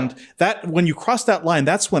 And that when you cross that line,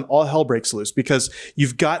 that's when all hell breaks loose, because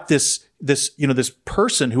you've got this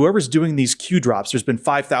person, whoever's doing these Q drops, there's been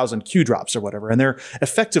 5,000 Q drops or whatever. And they're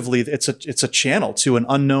effectively, it's a channel to an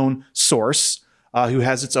unknown source, who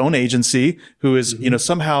has its own agency, who is,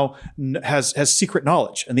 somehow has secret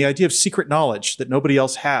knowledge. And the idea of secret knowledge that nobody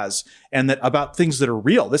else has, and that about things that are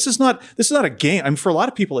real. This is not a game. I mean, for a lot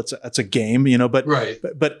of people, it's a game, but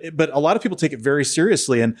a lot of people take it very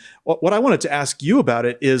seriously. And what I wanted to ask you about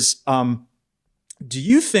it is, do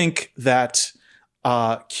you think that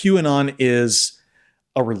QAnon is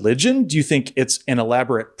a religion? Do you think it's an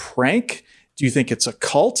elaborate prank? Do you think it's a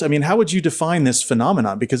cult? I mean, how would you define this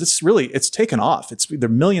phenomenon? Because it's taken off. There are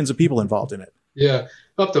millions of people involved in it. Yeah,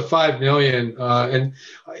 up to 5 million, and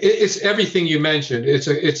it's everything you mentioned. It's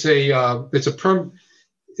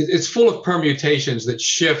full of permutations that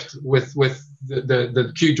shift with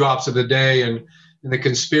the Q drops of the day and the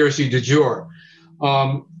conspiracy du jour.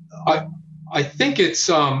 I think it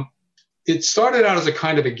started out as a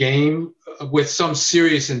kind of a game with some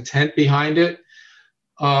serious intent behind it.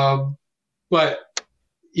 But,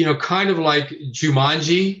 kind of like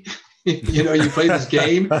Jumanji, you play this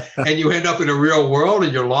game and you end up in a real world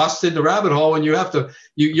and you're lost in the rabbit hole and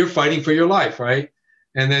you're fighting for your life, right?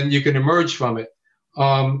 And then you can emerge from it.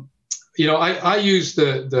 I use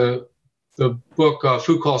the book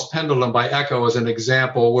Foucault's Pendulum by Eco as an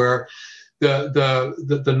example, where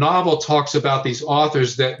the novel talks about these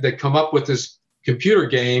authors that come up with this computer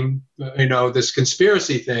game, this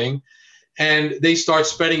conspiracy thing, and they start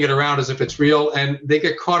spreading it around as if it's real, and they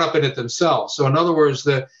get caught up in it themselves. So in other words,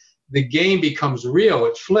 the game becomes real.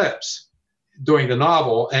 It flips during the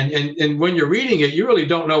novel. And when you're reading it, you really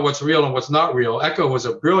don't know what's real and what's not real. Eco was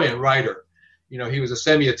a brilliant writer. He was a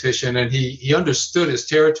semiotician, and he understood his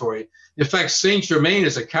territory. In fact, Saint Germain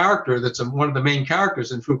is a character that's one of the main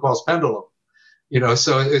characters in Foucault's Pendulum.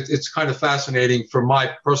 So it's kind of fascinating from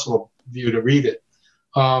my personal view to read it.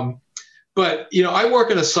 But, I work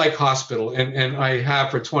in a psych hospital, and I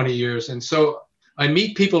have for 20 years. And so I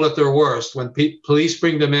meet people at their worst when police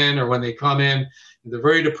bring them in, or when they come in, and they're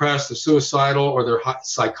very depressed, they're suicidal, or they're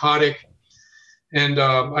psychotic. And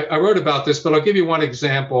I wrote about this, but I'll give you one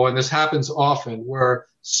example. And this happens often, where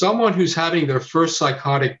someone who's having their first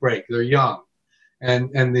psychotic break, they're young,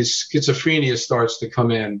 and this schizophrenia starts to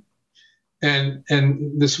come in. And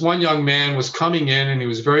this one young man was coming in, and he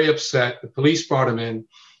was very upset. The police brought him in.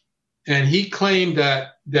 And he claimed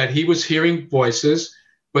that he was hearing voices,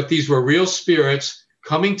 but these were real spirits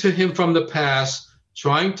coming to him from the past,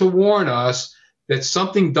 trying to warn us that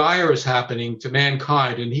something dire is happening to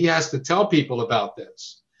mankind, and he has to tell people about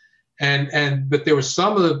this. But there were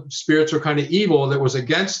some of the spirits were kind of evil that was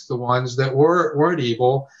against the ones that weren't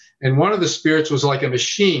evil. And one of the spirits was like a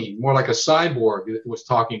machine, more like a cyborg that was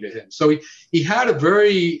talking to him. So he had a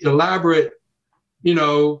very elaborate,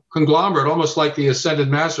 conglomerate, almost like the Ascended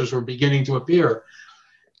Masters were beginning to appear.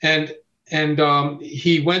 And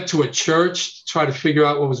he went to a church to try to figure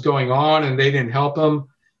out what was going on, and they didn't help him.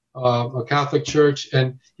 a Catholic church,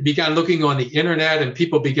 and he began looking on the internet, and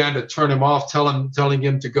people began to turn him off, telling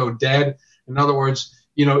him to go dead. In other words,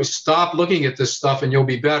 stop looking at this stuff and you'll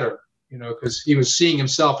be better, because he was seeing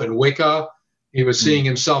himself in Wicca. He was seeing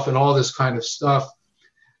himself in all this kind of stuff.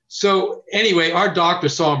 So anyway, our doctor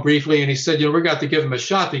saw him briefly and he said, we got to give him a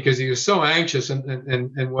shot because he was so anxious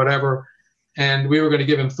and whatever. And we were going to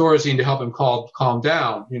give him Thorazine to help him calm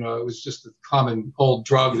down. It was just a common old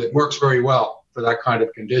drug that works very well for that kind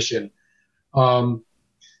of condition.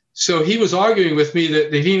 So he was arguing with me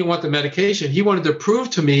that he didn't want the medication. He wanted to prove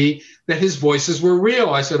to me that his voices were real.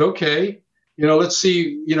 I said, okay, let's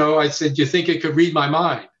see. I said, do you think it could read my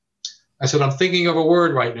mind? I said, I'm thinking of a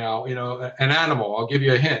word right now, an animal. I'll give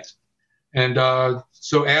you a hint. And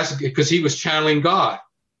so ask, because he was channeling God.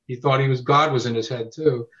 He thought God was in his head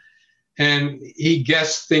too. And he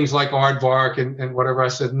guessed things like aardvark and whatever. I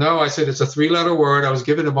said, no. I said, it's a 3-letter word. I was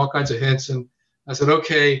giving him all kinds of hints. And I said,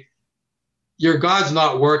 okay, your God's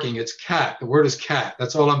not working. It's cat. The word is cat.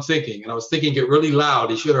 That's all I'm thinking. And I was thinking it really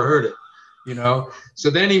loud. He should have heard it,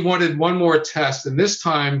 So then he wanted one more test. And this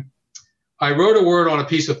time I wrote a word on a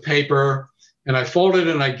piece of paper and I folded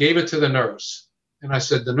it and I gave it to the nurse. And I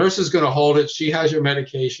said, the nurse is going to hold it. She has your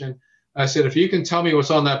medication. I said, if you can tell me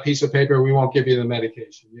what's on that piece of paper, we won't give you the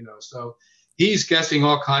medication, So he's guessing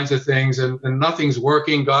all kinds of things and nothing's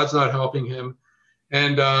working. God's not helping him.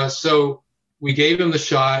 And so we gave him the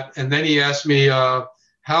shot. And then he asked me, what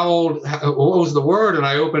was the word? And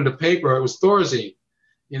I opened a paper. It was Thorazine,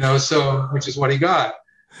 so which is what he got.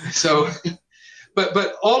 So,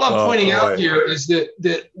 but all I'm pointing out here is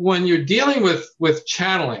that when you're dealing with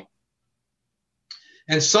channeling,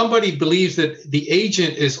 and somebody believes that the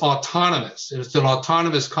agent is autonomous, it's an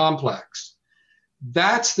autonomous complex,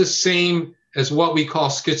 that's the same as what we call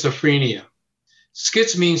schizophrenia.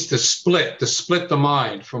 Schiz means to split the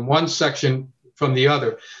mind from one section from the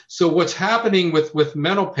other. So what's happening with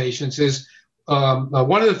mental patients is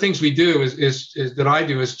one of the things we do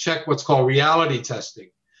is check what's called reality testing.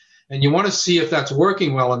 And you want to see if that's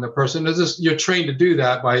working well in the person. You're trained to do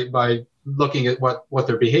that by looking at what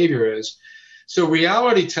their behavior is. So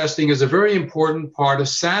reality testing is a very important part of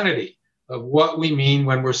sanity, of what we mean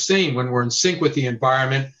when we're sane, when we're in sync with the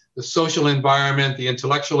environment, the social environment, the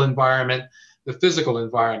intellectual environment, the physical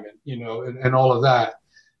environment, and all of that.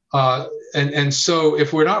 And so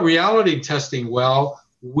if we're not reality testing well,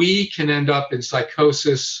 we can end up in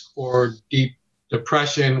psychosis or deep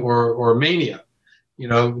depression or mania,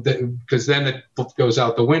 because then it goes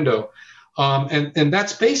out the window. And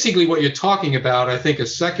that's basically what you're talking about, I think,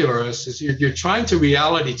 as secularists, is you're trying to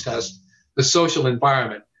reality test the social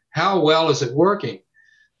environment. How well is it working?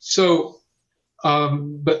 So,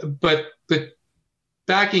 but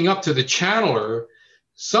backing up to the channeler,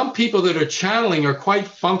 some people that are channeling are quite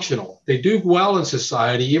functional. They do well in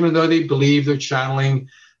society, even though they believe they're channeling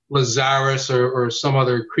Lazarus or some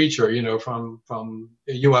other creature, from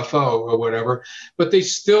a UFO or whatever, but they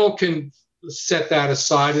still can set that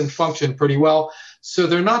aside and function pretty well. So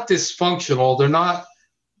they're not dysfunctional. They're not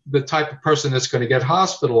the type of person that's going to get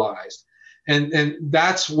hospitalized. And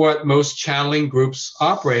that's what most channeling groups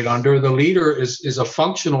operate under. The leader is a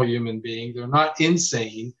functional human being. They're not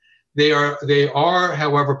insane. They are,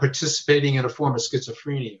 however, participating in a form of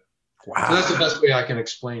schizophrenia. Wow. So that's the best way I can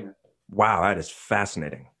explain it. Wow, that is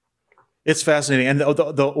fascinating. It's fascinating. And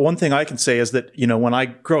the one thing I can say is that,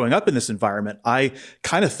 when growing up in this environment, I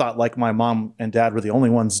kind of thought like my mom and dad were the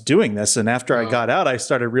only ones doing this. And after I got out, I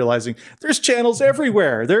started realizing there's channels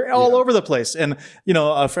everywhere. They're all over the place. And,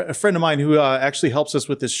 a friend of mine who actually helps us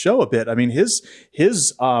with this show a bit, I mean,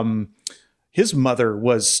 his mother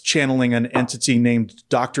was channeling an entity named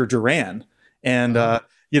Dr. Duran. And,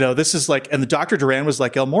 this is like, and the Dr. Duran was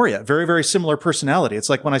like El Moria, very, very similar personality. It's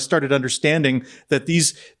like when I started understanding that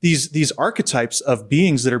these archetypes of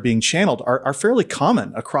beings that are being channeled are fairly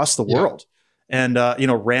common across the world. And,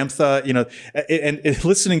 Ramtha, and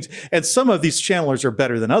listening and some of these channelers are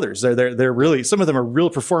better than others. They're really, some of them are real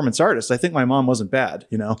performance artists. I think my mom wasn't bad,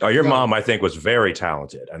 Oh, your mom, I think, was very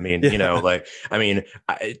talented. I mean,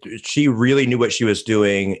 she really knew what she was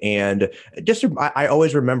doing. And I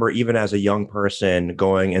always remember, even as a young person,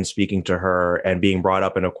 going and speaking to her and being brought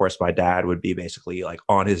up. And of course, my dad would be basically like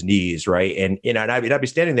on his knees. Right. And, and I'd be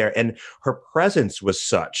standing there, and her presence was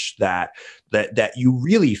such that you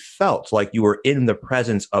really felt like you were in the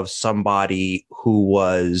presence of somebody who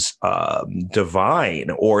was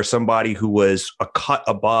divine, or somebody who was a cut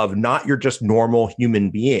above, not your just normal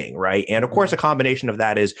human being, right? And of course, a combination of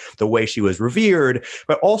that is the way she was revered,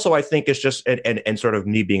 but also I think it's just, and sort of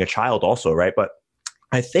me being a child also, right? But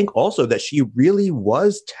I think also that she really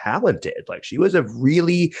was talented. Like she was a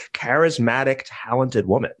really charismatic, talented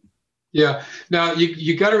woman. Yeah. Now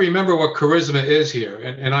you got to remember what charisma is here.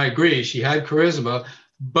 And I agree. She had charisma,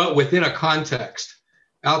 but within a context.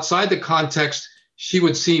 Outside the context, she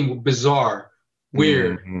would seem bizarre,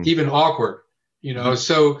 weird, even awkward.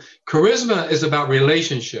 So charisma is about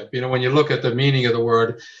relationship. When you look at the meaning of the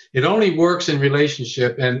word, it only works in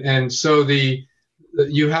relationship. And so the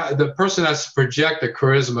person has to project the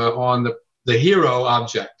charisma on the hero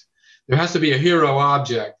object. There has to be a hero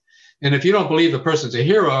object. And if you don't believe the person's a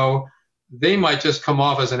hero, they might just come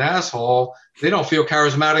off as an asshole. They don't feel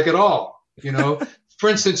charismatic at all. For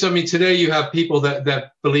instance, I mean, today you have people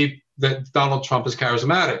that believe that Donald Trump is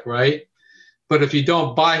charismatic, right? But if you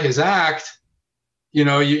don't buy his act, you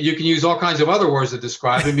can use all kinds of other words to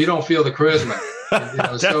describe him. You don't feel the charisma.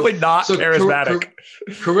 Definitely not charismatic.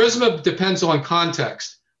 Charisma depends on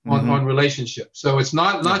context, on relationship. So it's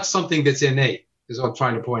not something that's innate, is what I'm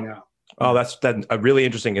trying to point out. Oh, that's a really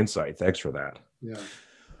interesting insight. Thanks for that. Yeah.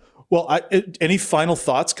 Well, any final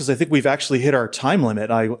thoughts? Because I think we've actually hit our time limit.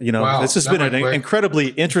 Wow, this has been an quick.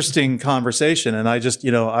 incredibly interesting conversation. And I just,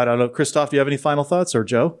 I don't know, Christoph, do you have any final thoughts, or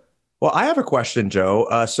Joe? Well, I have a question,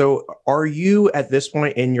 Joe. So are you at this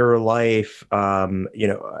point in your life, do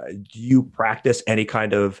you practice any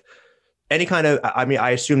kind of, I mean,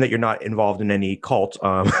 I assume that you're not involved in any cult,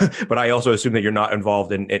 but I also assume that you're not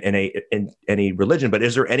involved in any religion. But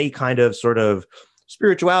is there any kind of sort of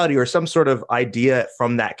spirituality or some sort of idea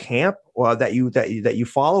from that camp that you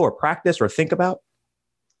follow or practice or think about?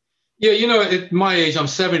 Yeah, at my age, I'm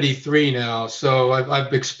 73 now, so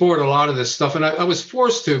I've explored a lot of this stuff, and I was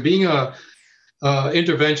forced to. Being a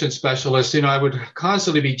intervention specialist, I would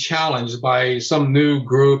constantly be challenged by some new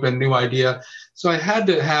group and new idea. So I had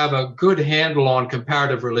to have a good handle on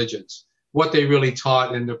comparative religions, what they really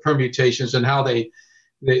taught and the permutations and how they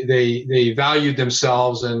valued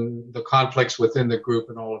themselves and the conflicts within the group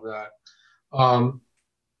and all of that.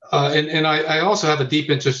 And I also have a deep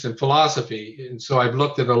interest in philosophy, and so I've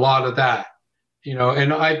looked at a lot of that,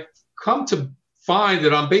 and I've come to find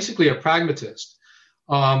that I'm basically a pragmatist.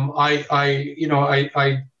 I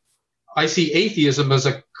see atheism as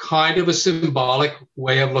a kind of a symbolic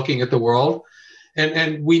way of looking at the world,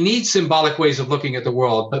 and we need symbolic ways of looking at the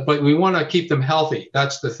world, but we want to keep them healthy.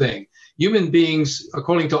 That's the thing. Human beings,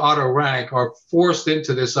 according to Otto Rank, are forced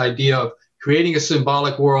into this idea of creating a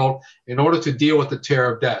symbolic world in order to deal with the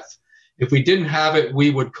terror of death. If we didn't have it, we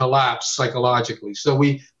would collapse psychologically. So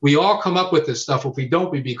we all come up with this stuff. If we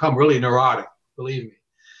don't, we become really neurotic, believe me.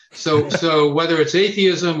 So whether it's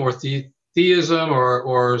atheism or theism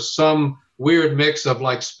or some weird mix of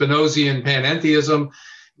like Spinozian panentheism,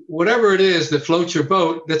 whatever it is that floats your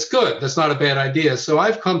boat, that's good. That's not a bad idea. So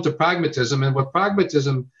I've come to pragmatism, and what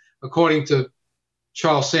pragmatism, according to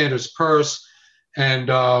Charles Sanders Peirce and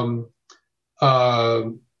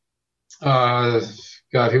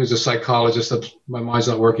God, he was a psychologist. My mind's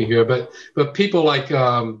not working here, but people like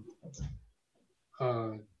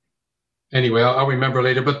anyway, I'll remember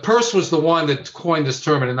later. But Peirce was the one that coined this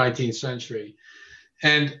term in the 19th century,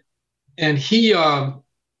 and he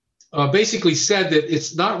basically said that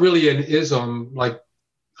it's not really an ism like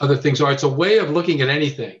other things are. It's a way of looking at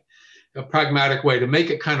anything, a pragmatic way to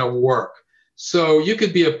make it kind of work. So you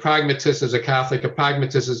could be a pragmatist as a Catholic, a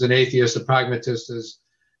pragmatist as an atheist, a pragmatist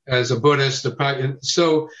as a Buddhist.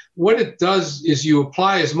 So what it does is you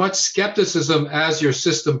apply as much skepticism as your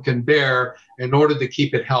system can bear in order to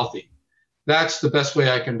keep it healthy. That's the best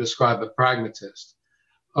way I can describe a pragmatist.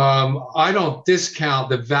 I don't discount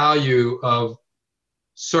the value of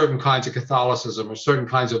certain kinds of Catholicism or certain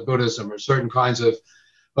kinds of Buddhism or certain kinds of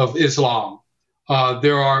Islam.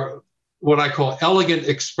 There are what I call elegant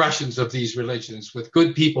expressions of these religions with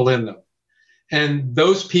good people in them. And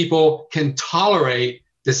those people can tolerate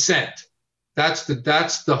dissent. That's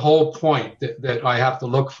the whole point that I have to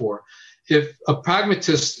look for. If a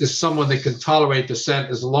pragmatist is someone that can tolerate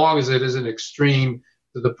dissent as long as it isn't extreme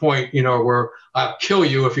to the point, where I'll kill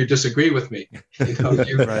you if you disagree with me.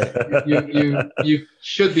 You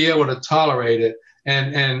should be able to tolerate it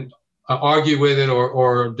and argue with it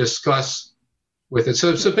or discuss with it.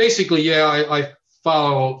 So basically, yeah, I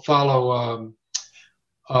follow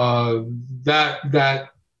that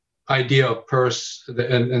idea of Peirce,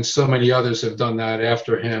 and so many others have done that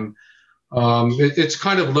after him. It's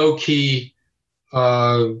kind of low-key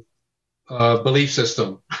belief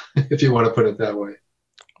system, if you want to put it that way.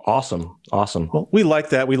 Awesome. Well, we like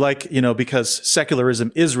that. We like, because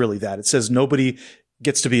secularism is really that. It says nobody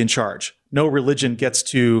gets to be in charge. No religion gets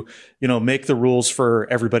to, make the rules for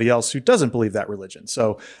everybody else who doesn't believe that religion.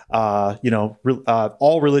 So,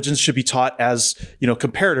 all religions should be taught as,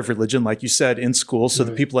 comparative religion, like you said, in school, so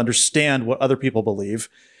that people understand what other people believe,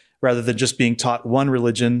 rather than just being taught one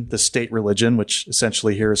religion, the state religion, which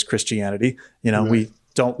essentially here is Christianity. We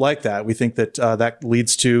don't like that. We think that that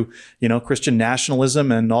leads to, Christian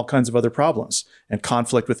nationalism and all kinds of other problems, and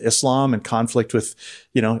conflict with Islam and conflict with,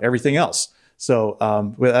 everything else. So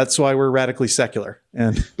that's why we're radically secular.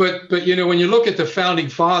 But when you look at the founding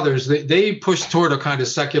fathers, they pushed toward a kind of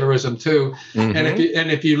secularism too. Mm-hmm.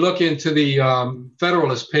 And if you look into the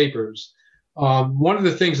Federalist Papers, one of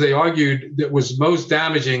the things they argued that was most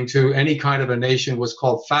damaging to any kind of a nation was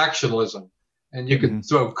called factionalism. And you could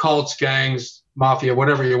throw cults, gangs, mafia,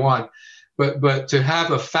 whatever you want. But to have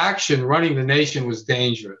a faction running the nation was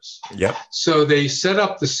dangerous. Yep. So they set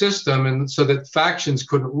up the system and so that factions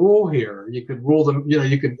couldn't rule here. You could rule them,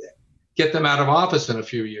 you could get them out of office in a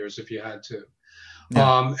few years if you had to.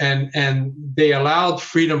 Yeah. And they allowed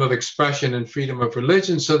freedom of expression and freedom of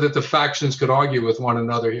religion so that the factions could argue with one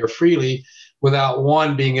another here freely without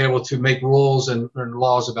one being able to make rules and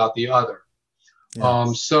laws about the other.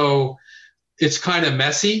 Yeah. So it's kind of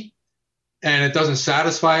messy. And it doesn't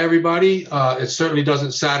satisfy everybody. It certainly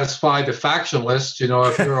doesn't satisfy the factionalists.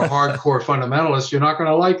 If you're a hardcore fundamentalist, you're not going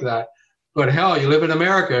to like that. But hell, you live in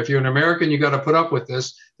America. If you're an American, you got to put up with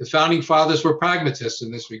this. The founding fathers were pragmatists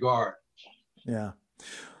in this regard. Yeah.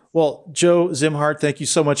 Well, Joe Szimhart, thank you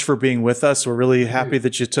so much for being with us. We're really happy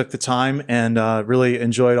that you took the time and really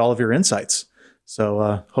enjoyed all of your insights.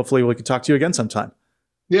 So hopefully we can talk to you again sometime.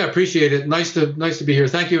 Yeah, appreciate it. Nice to be here.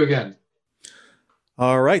 Thank you again.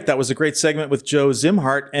 All right, that was a great segment with Joe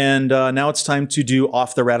Szimhart, and now it's time to do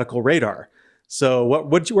Off the Radical Radar. So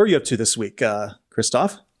what were you up to this week,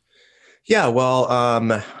 Christoph? Yeah, well,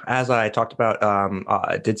 as I talked about,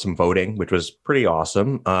 I did some voting, which was pretty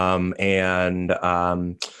awesome, and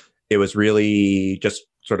it was really just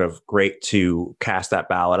sort of great to cast that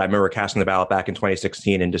ballot. I remember casting the ballot back in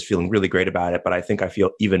 2016 and just feeling really great about it, but I think I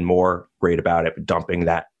feel even more great about it, dumping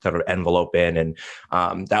that sort of envelope in. And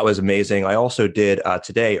that was amazing. I also did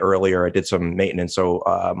today earlier, I did some maintenance. So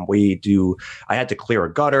I had to clear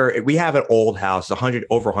a gutter. We have an old house,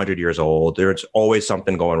 over 100 years old. There's always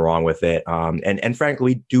something going wrong with it. And frankly,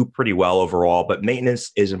 we do pretty well overall, but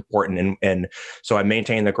maintenance is important. And so I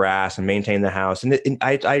maintain the grass and maintain the house. And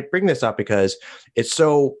I bring this up because it's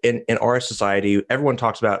so in our society, everyone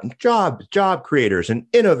talks about job creators and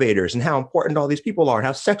innovators and how important all these people are and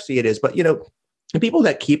how sexy it is. But, the people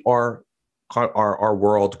that keep our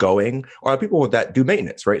world going are people that do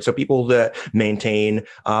maintenance, right? So people that maintain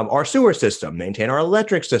our sewer system, maintain our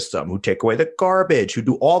electric system, who take away the garbage, who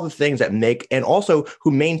do all the things that make, and also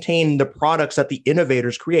who maintain the products that the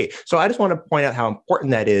innovators create. So I just want to point out how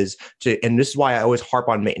important that is and this is why I always harp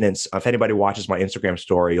on maintenance. If anybody watches my Instagram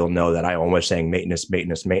story, you'll know that I always saying maintenance.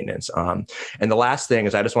 And the last thing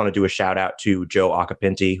is I just want to do a shout out to Joe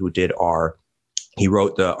Acapinti, who he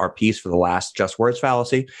wrote our piece for the last Just Words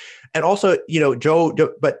fallacy. And also, Joe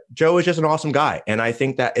is just an awesome guy. And I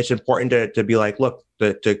think that it's important to be like, look,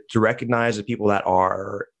 to recognize the people that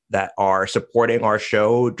are supporting our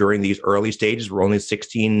show during these early stages. We're only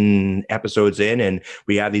 16 episodes in, and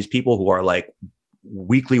we have these people who are like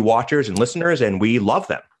weekly watchers and listeners, and we love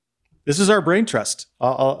them. This is our brain trust.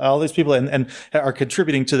 All these people and are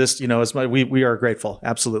contributing to this, we are grateful.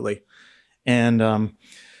 Absolutely. And,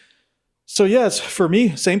 so yes, for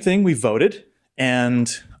me, same thing. We voted, and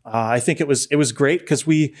I think it was great because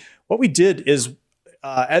what we did is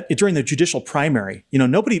during the judicial primary,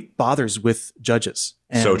 nobody bothers with judges.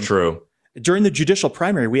 And so true. During the judicial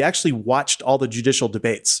primary, we actually watched all the judicial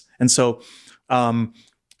debates, and so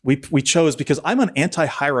we chose because I'm an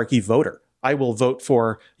anti-hierarchy voter. I will vote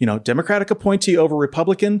for, Democratic appointee over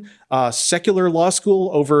Republican, secular law school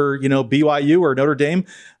over, BYU or Notre Dame.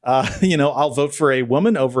 I'll vote for a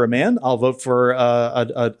woman over a man. I'll vote for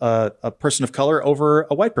a person of color over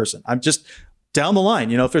a white person. I'm just down the line.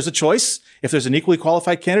 If there's a choice, if there's an equally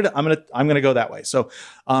qualified candidate, I'm gonna go that way. So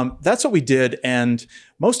that's what we did, and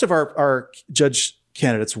most of our judge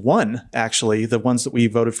candidates won, actually, the ones that we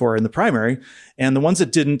voted for in the primary. And the ones that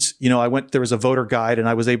didn't, there was a voter guide, and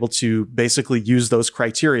I was able to basically use those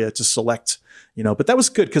criteria to select, but that was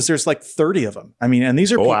good because there's like 30 of them. I mean, and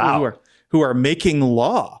these are people who are making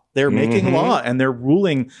law. They're making law, and they're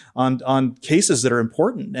ruling on cases that are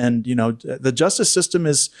important. And, the justice system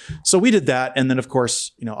is, so we did that. And then of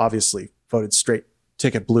course, obviously voted straight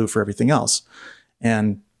ticket blue for everything else.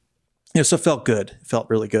 And, so it felt good. It felt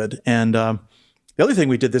really good. And, The other thing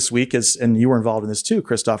we did this week is, and you were involved in this too,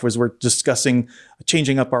 Christoph, was we're discussing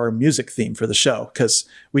changing up our music theme for the show, because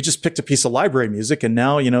we just picked a piece of library music and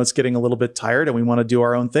now, it's getting a little bit tired and we want to do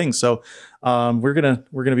our own thing. So we're gonna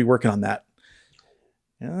be working on that.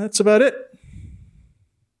 Yeah, that's about it.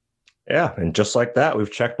 Yeah, and just like that,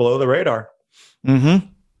 we've checked below the radar. Mm-hmm.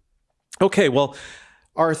 Okay, well,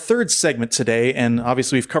 our third segment today, and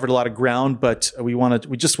obviously we've covered a lot of ground, but we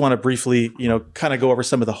just want to briefly, kind of go over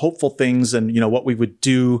some of the hopeful things and, what we would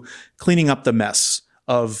do cleaning up the mess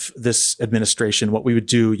of this administration, what we would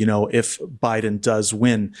do, if Biden does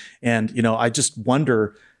win. And, I just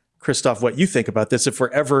wonder, Christoph, what you think about this, if we're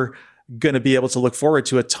ever going to be able to look forward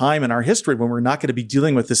to a time in our history when we're not going to be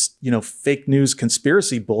dealing with this, fake news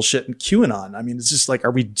conspiracy bullshit and QAnon. I mean, it's just like,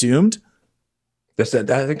 are we doomed? I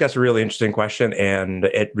think that's a really interesting question. And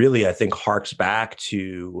it really, I think, harks back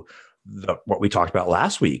to what we talked about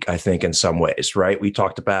last week, I think, in some ways, right? We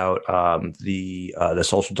talked about the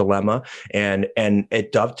social dilemma, and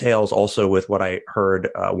it dovetails also with what I heard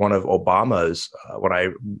one of Obama's, when I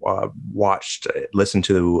listened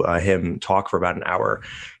to him talk for about an hour.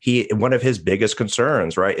 One of his biggest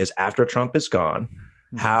concerns, right, is after Trump is gone,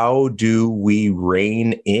 how do we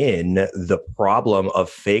rein in the problem of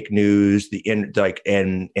fake news, and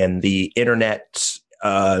the internet's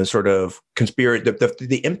sort of conspiracy,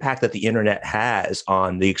 the impact that the internet has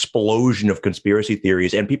on the explosion of conspiracy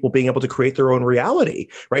theories and people being able to create their own reality,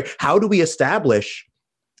 right? How do we establish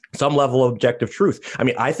some level of objective truth? I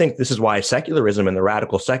mean, I think this is why secularism and the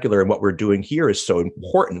radical secular and what we're doing here is so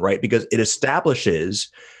important, right? Because it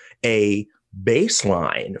establishes a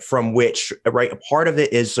baseline from which, right, a part of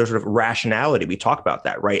it is sort of rationality. We talk about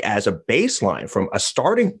that, right, as a baseline, from a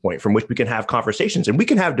starting point from which we can have conversations, and we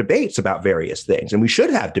can have debates about various things, and we should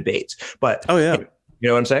have debates. But oh yeah, you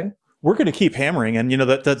know what I'm saying? We're going to keep hammering, and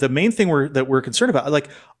the main thing we're concerned about, like,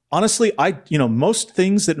 honestly, most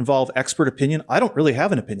things that involve expert opinion, I don't really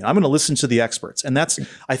have an opinion. I'm going to listen to the experts. And that's,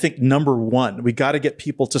 I think, number one. We got to get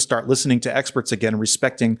people to start listening to experts again,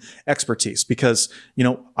 respecting expertise, because,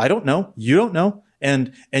 I don't know, you don't know.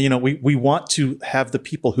 And we want to have the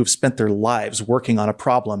people who've spent their lives working on a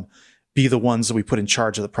problem be the ones that we put in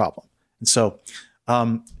charge of the problem. And so,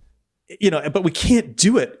 but we can't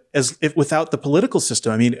do it without the political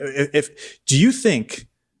system. I mean, do you think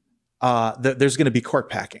that there's going to be court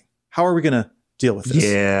packing? How are we going to deal with this?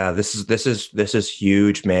 Yeah, this is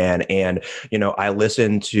huge, man. And I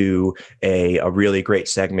listened to a really great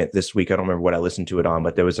segment this week. I don't remember what I listened to it on,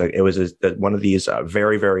 but it was one of these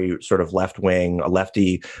very, very sort of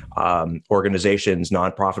lefty organizations,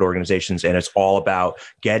 nonprofit organizations, and it's all about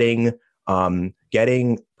getting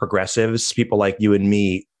progressives, people like you and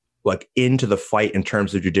me, like, into the fight in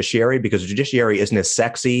terms of judiciary, because the judiciary isn't as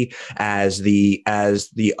sexy as the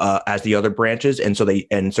other branches, and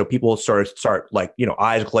so people start like,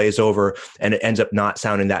 eyes glaze over, and it ends up not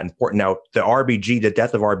sounding that important. Now, the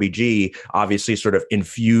death of RBG obviously sort of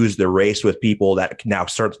infused the race with people that now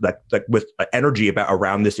starts with energy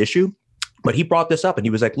around this issue. But he brought this up and he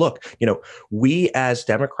was like, look, we as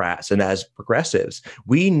Democrats and as progressives,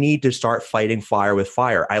 we need to start fighting fire with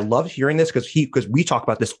fire. I love hearing this because we talk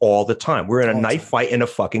about this all the time. We're in a knife fight in a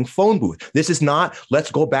fucking phone booth. This is not, let's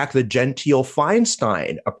go back to the Gentile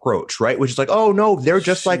Feinstein approach, right? Which is like, oh no, they're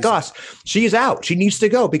just like us. She's out. She needs to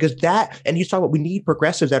go, because and he's talking about, we need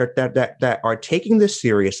progressives that are taking this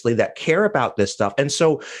seriously, that care about this stuff. And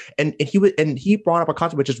so, and he brought up a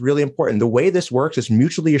concept which is really important. The way this works is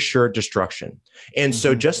mutually assured destruction. And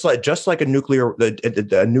so just like a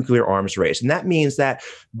nuclear arms race. And that means that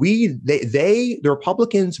the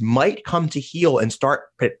Republicans might come to heel and start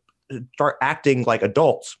acting like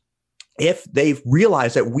adults if they've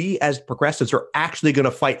realized that we as progressives are actually going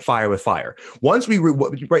to fight fire with fire. Once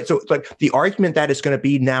right, so like the argument that it's going to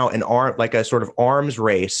be now a sort of arms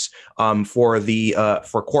race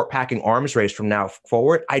for court packing arms race from now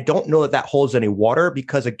forward, I don't know that holds any water,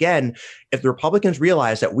 because again, if the Republicans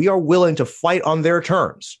realize that we are willing to fight on their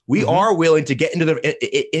terms, we are willing to get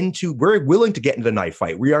we're willing to get into the knife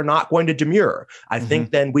fight. We are not going to demur. I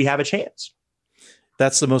think then we have a chance.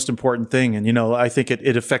 That's the most important thing. And, I think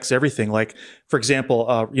it affects everything. Like, for example,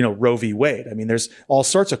 Roe v. Wade. I mean, there's all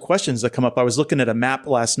sorts of questions that come up. I was looking at a map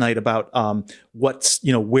last night about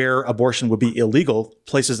where abortion would be illegal,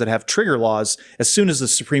 places that have trigger laws. As soon as the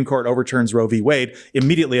Supreme Court overturns Roe v. Wade,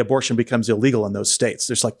 immediately abortion becomes illegal in those states.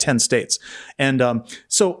 There's like 10 states. And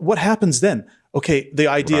so what happens then? Okay, the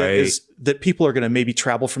idea is that people are going to maybe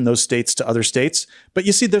travel from those states to other states. But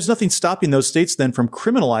you see, there's nothing stopping those states then from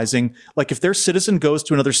criminalizing. Like, if their citizen goes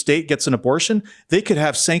to another state, gets an abortion, they could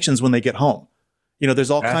have sanctions when they get home. There's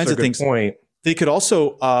all kinds of things. Point. They could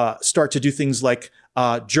also start to do things like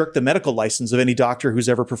jerk the medical license of any doctor who's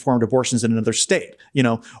ever performed abortions in another state,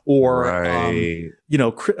 or,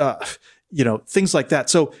 things like that.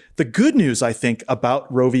 So the good news, I think,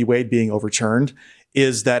 about Roe v. Wade being overturned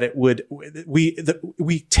is that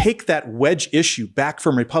we take that wedge issue back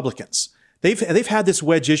from Republicans. They've had this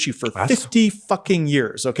wedge issue for 50 fucking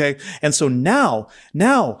years, okay? And so now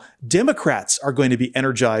Democrats are going to be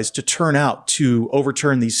energized to turn out to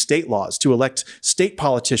overturn these state laws, to elect state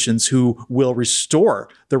politicians who will restore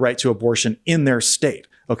the right to abortion in their state.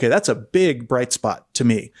 Okay, that's a big bright spot to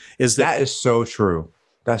me. That is so true.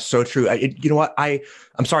 That's so true. You know what?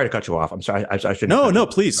 I'm sorry to cut you off. I'm sorry. I shouldn't. No,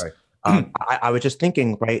 please. I was just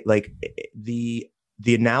thinking, right? Like the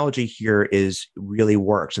analogy here really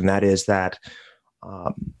works. And that is that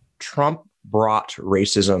Trump brought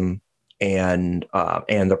racism and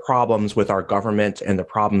the problems with our government and the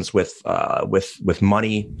problems with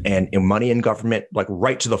money and money in government, like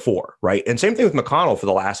right to the fore. Right. And same thing with McConnell for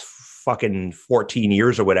the last fucking 14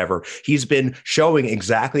 years or whatever. He's been showing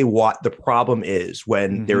exactly what the problem is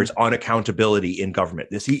when there is unaccountability in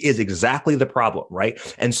government. He is exactly the problem. Right.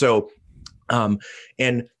 And so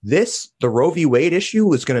and the Roe v. Wade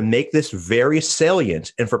issue is going to make this very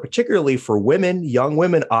salient, and particularly for women, young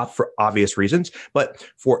women, for obvious reasons, but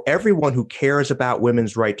for everyone who cares about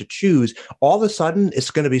women's right to choose, all of a sudden it's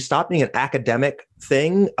going to be stopping an academic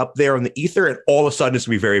thing up there in the ether, and all of a sudden it's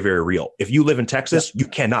going to be very, very real. If you live in Texas, you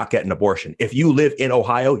cannot get an abortion. If you live in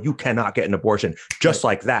Ohio, you cannot get an abortion, just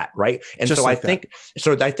like that, right? And just so I think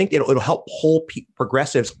it'll help pull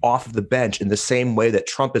progressives off of the bench in the same way that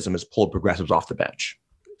Trumpism has pulled progressives off the bench.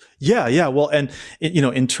 Yeah. Well, and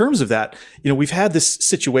in terms of that, we've had this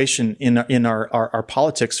situation in our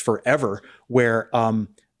politics forever where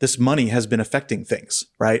this money has been affecting things,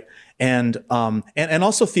 right? And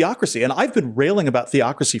also theocracy. And I've been railing about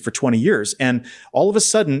theocracy for 20 years. And all of a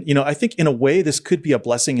sudden, I think in a way this could be a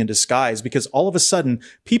blessing in disguise, because all of a sudden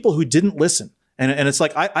people who didn't listen. And it's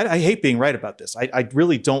like, I hate being right about this. I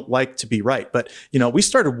really don't like to be right. But, we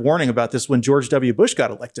started warning about this when George W. Bush got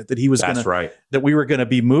elected, that that we were going to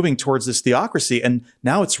be moving towards this theocracy. And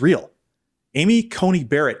now it's real. Amy Coney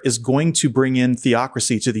Barrett is going to bring in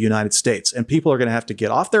theocracy to the United States, and people are going to have to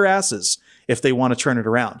get off their asses if they want to turn it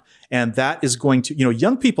around. And that is going to,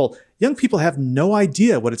 young people have no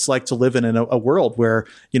idea what it's like to live in a world where,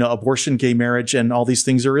 abortion, gay marriage, and all these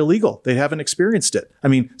things are illegal. They haven't experienced it. I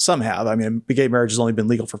mean, some have. I mean, gay marriage has only been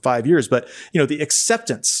legal for 5 years, but, the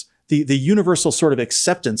acceptance, the universal sort of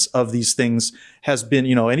acceptance of these things has been,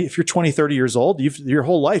 if you're 20, 30 years old, your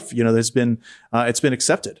whole life, it's been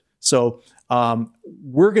accepted. So,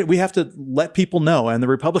 we have to let people know, and the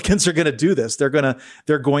Republicans are going to do this. They're going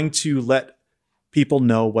to let people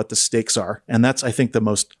know what the stakes are. And that's, I think, the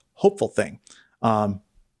most hopeful thing. I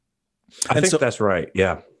think that's right.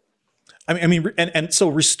 Yeah. And so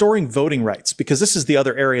restoring voting rights, because this is the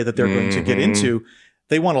other area that they're going to get into.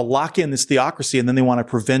 They want to lock in this theocracy, and then they want to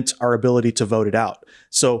prevent our ability to vote it out.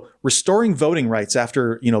 So restoring voting rights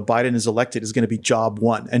after, Biden is elected is going to be job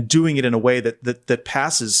one, and doing it in a way that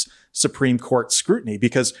passes Supreme Court scrutiny.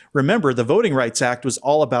 Because remember, the Voting Rights Act was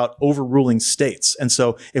all about overruling states. And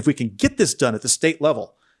so if we can get this done at the state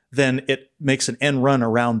level, then it makes an end run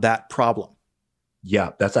around that problem.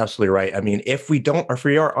 Yeah, that's absolutely right. I mean, if we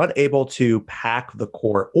are unable to pack the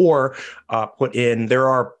court or there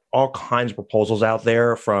are all kinds of proposals out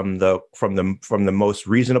there from the most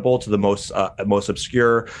reasonable to the most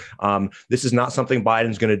obscure. This is not something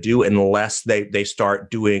Biden's going to do unless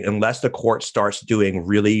unless the court starts doing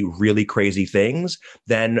really, really crazy things.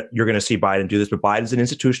 Then you're going to see Biden do this. But Biden's an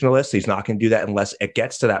institutionalist. He's not going to do that unless it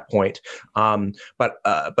gets to that point.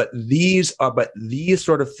 But these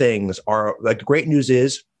sort of things are, like, the great news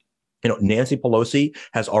is, Nancy Pelosi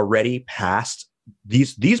has already passed.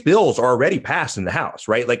 These bills are already passed in the House,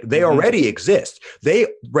 right? Like, they already exist.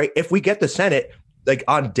 If we get the Senate, like,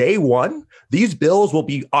 on day one, these bills will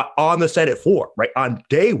be on the Senate floor, right? On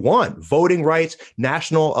day one, voting rights,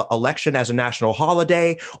 national election as a national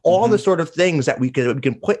holiday, all the sort of things that we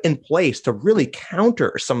can put in place to really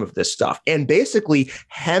counter some of this stuff and basically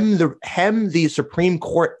hem the Supreme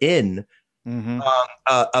Court in from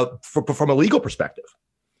a legal perspective.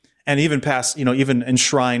 And even pass, even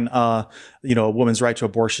enshrine, a woman's right to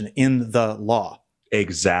abortion in the law.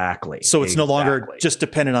 Exactly. So it's no longer just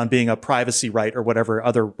dependent on being a privacy right or whatever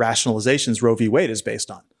other rationalizations Roe v. Wade is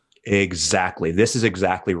based on. Exactly. This is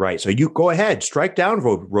exactly right. So you go ahead, strike down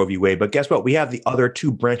Roe v. Wade. But guess what? We have the other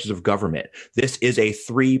two branches of government. This is a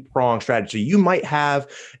three-pronged strategy. So you might have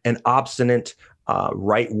an obstinate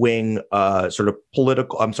right-wing sort of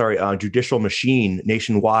judicial machine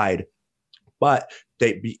nationwide. But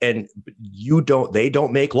they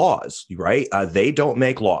don't make laws, right? They don't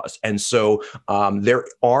make laws. And so there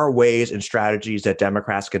are ways and strategies that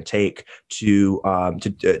Democrats can take to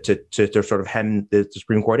sort of hem the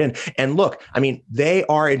Supreme Court in. And look, I mean, they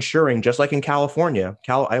are ensuring, just like in California,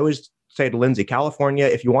 I always say to Lindsay, California,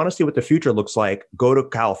 if you want to see what the future looks like, go to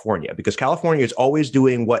California, because California is always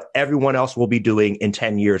doing what everyone else will be doing in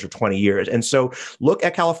 10 years or 20 years. And so look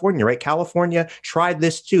at California, right? California tried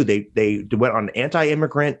this too. They went on an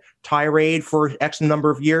anti-immigrant tirade for X number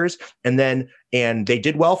of years, and they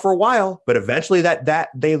did well for a while, but eventually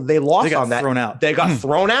they lost on that. Thrown out. They got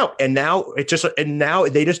thrown out, and now the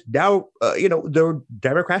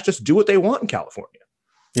Democrats just do what they want in California.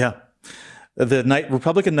 Yeah. The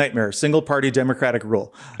Republican nightmare, single party Democratic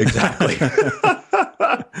rule. Exactly.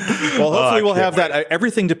 Well, hopefully we'll have that.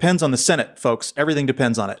 Everything depends on the Senate, folks. Everything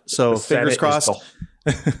depends on it. So fingers crossed.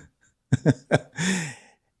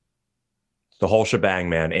 The whole shebang,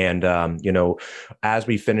 man. And, as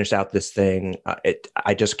we finish out this thing,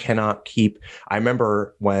 I just cannot keep. I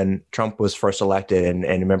remember when Trump was first elected and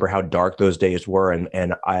remember how dark those days were. And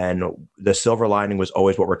the silver lining was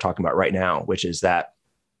always what we're talking about right now, which is that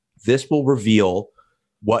this will reveal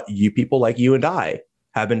what people like you and I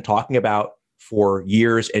have been talking about for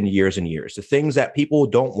years and years and years. The things that people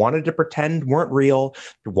wanted to pretend weren't real,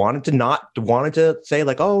 wanted to say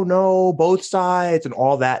like, oh no, both sides and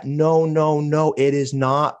all that. No, it is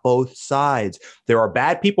not both sides. There are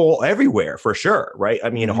bad people everywhere for sure, right?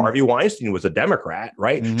 I mean, Harvey Weinstein was a Democrat,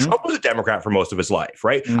 right? Trump was a Democrat for most of his life,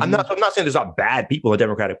 right? I'm not saying there's not bad people in the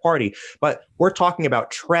Democratic Party, but we're talking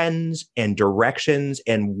about trends and directions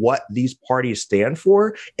and what these parties stand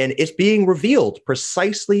for. And it's being revealed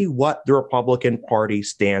precisely what the Republican Party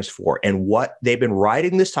stands for and what they've been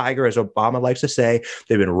riding this tiger, as Obama likes to say.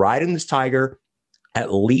 They've been riding this tiger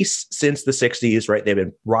at least since the 60s, right? They've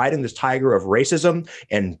been riding this tiger of racism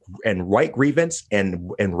and right grievance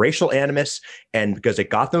and racial animus, and because it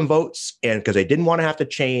got them votes and because they didn't want to have to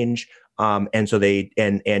change. And so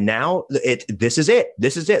now this is it.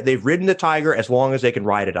 They've ridden the tiger as long as they can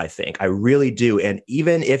ride it, I think. I really do. And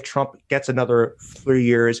even if Trump gets another 3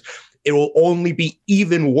 years, it will only be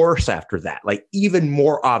even worse after that, like even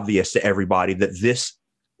more obvious to everybody that this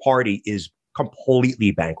party is completely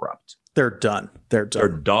bankrupt. They're done.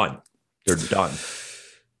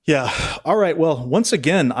 Yeah. All right. Well, once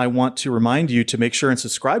again, I want to remind you to make sure and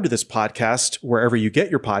subscribe to this podcast wherever you get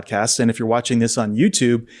your podcasts. And if you're watching this on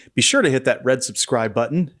YouTube, be sure to hit that red subscribe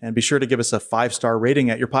button and be sure to give us a 5-star rating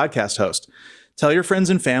at your podcast host. Tell your friends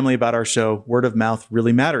and family about our show. Word of mouth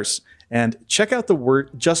really matters. And check out the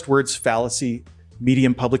Just Words Fallacy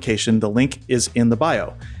Medium publication. The link is in the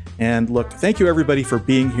bio. And look, thank you everybody for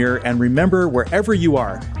being here. And remember, wherever you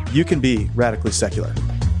are, you can be radically secular.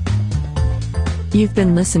 You've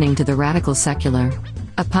been listening to The Radical Secular,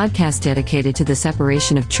 a podcast dedicated to the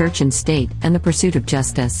separation of church and state and the pursuit of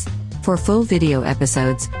justice. For full video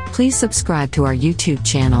episodes, please subscribe to our YouTube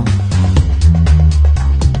channel.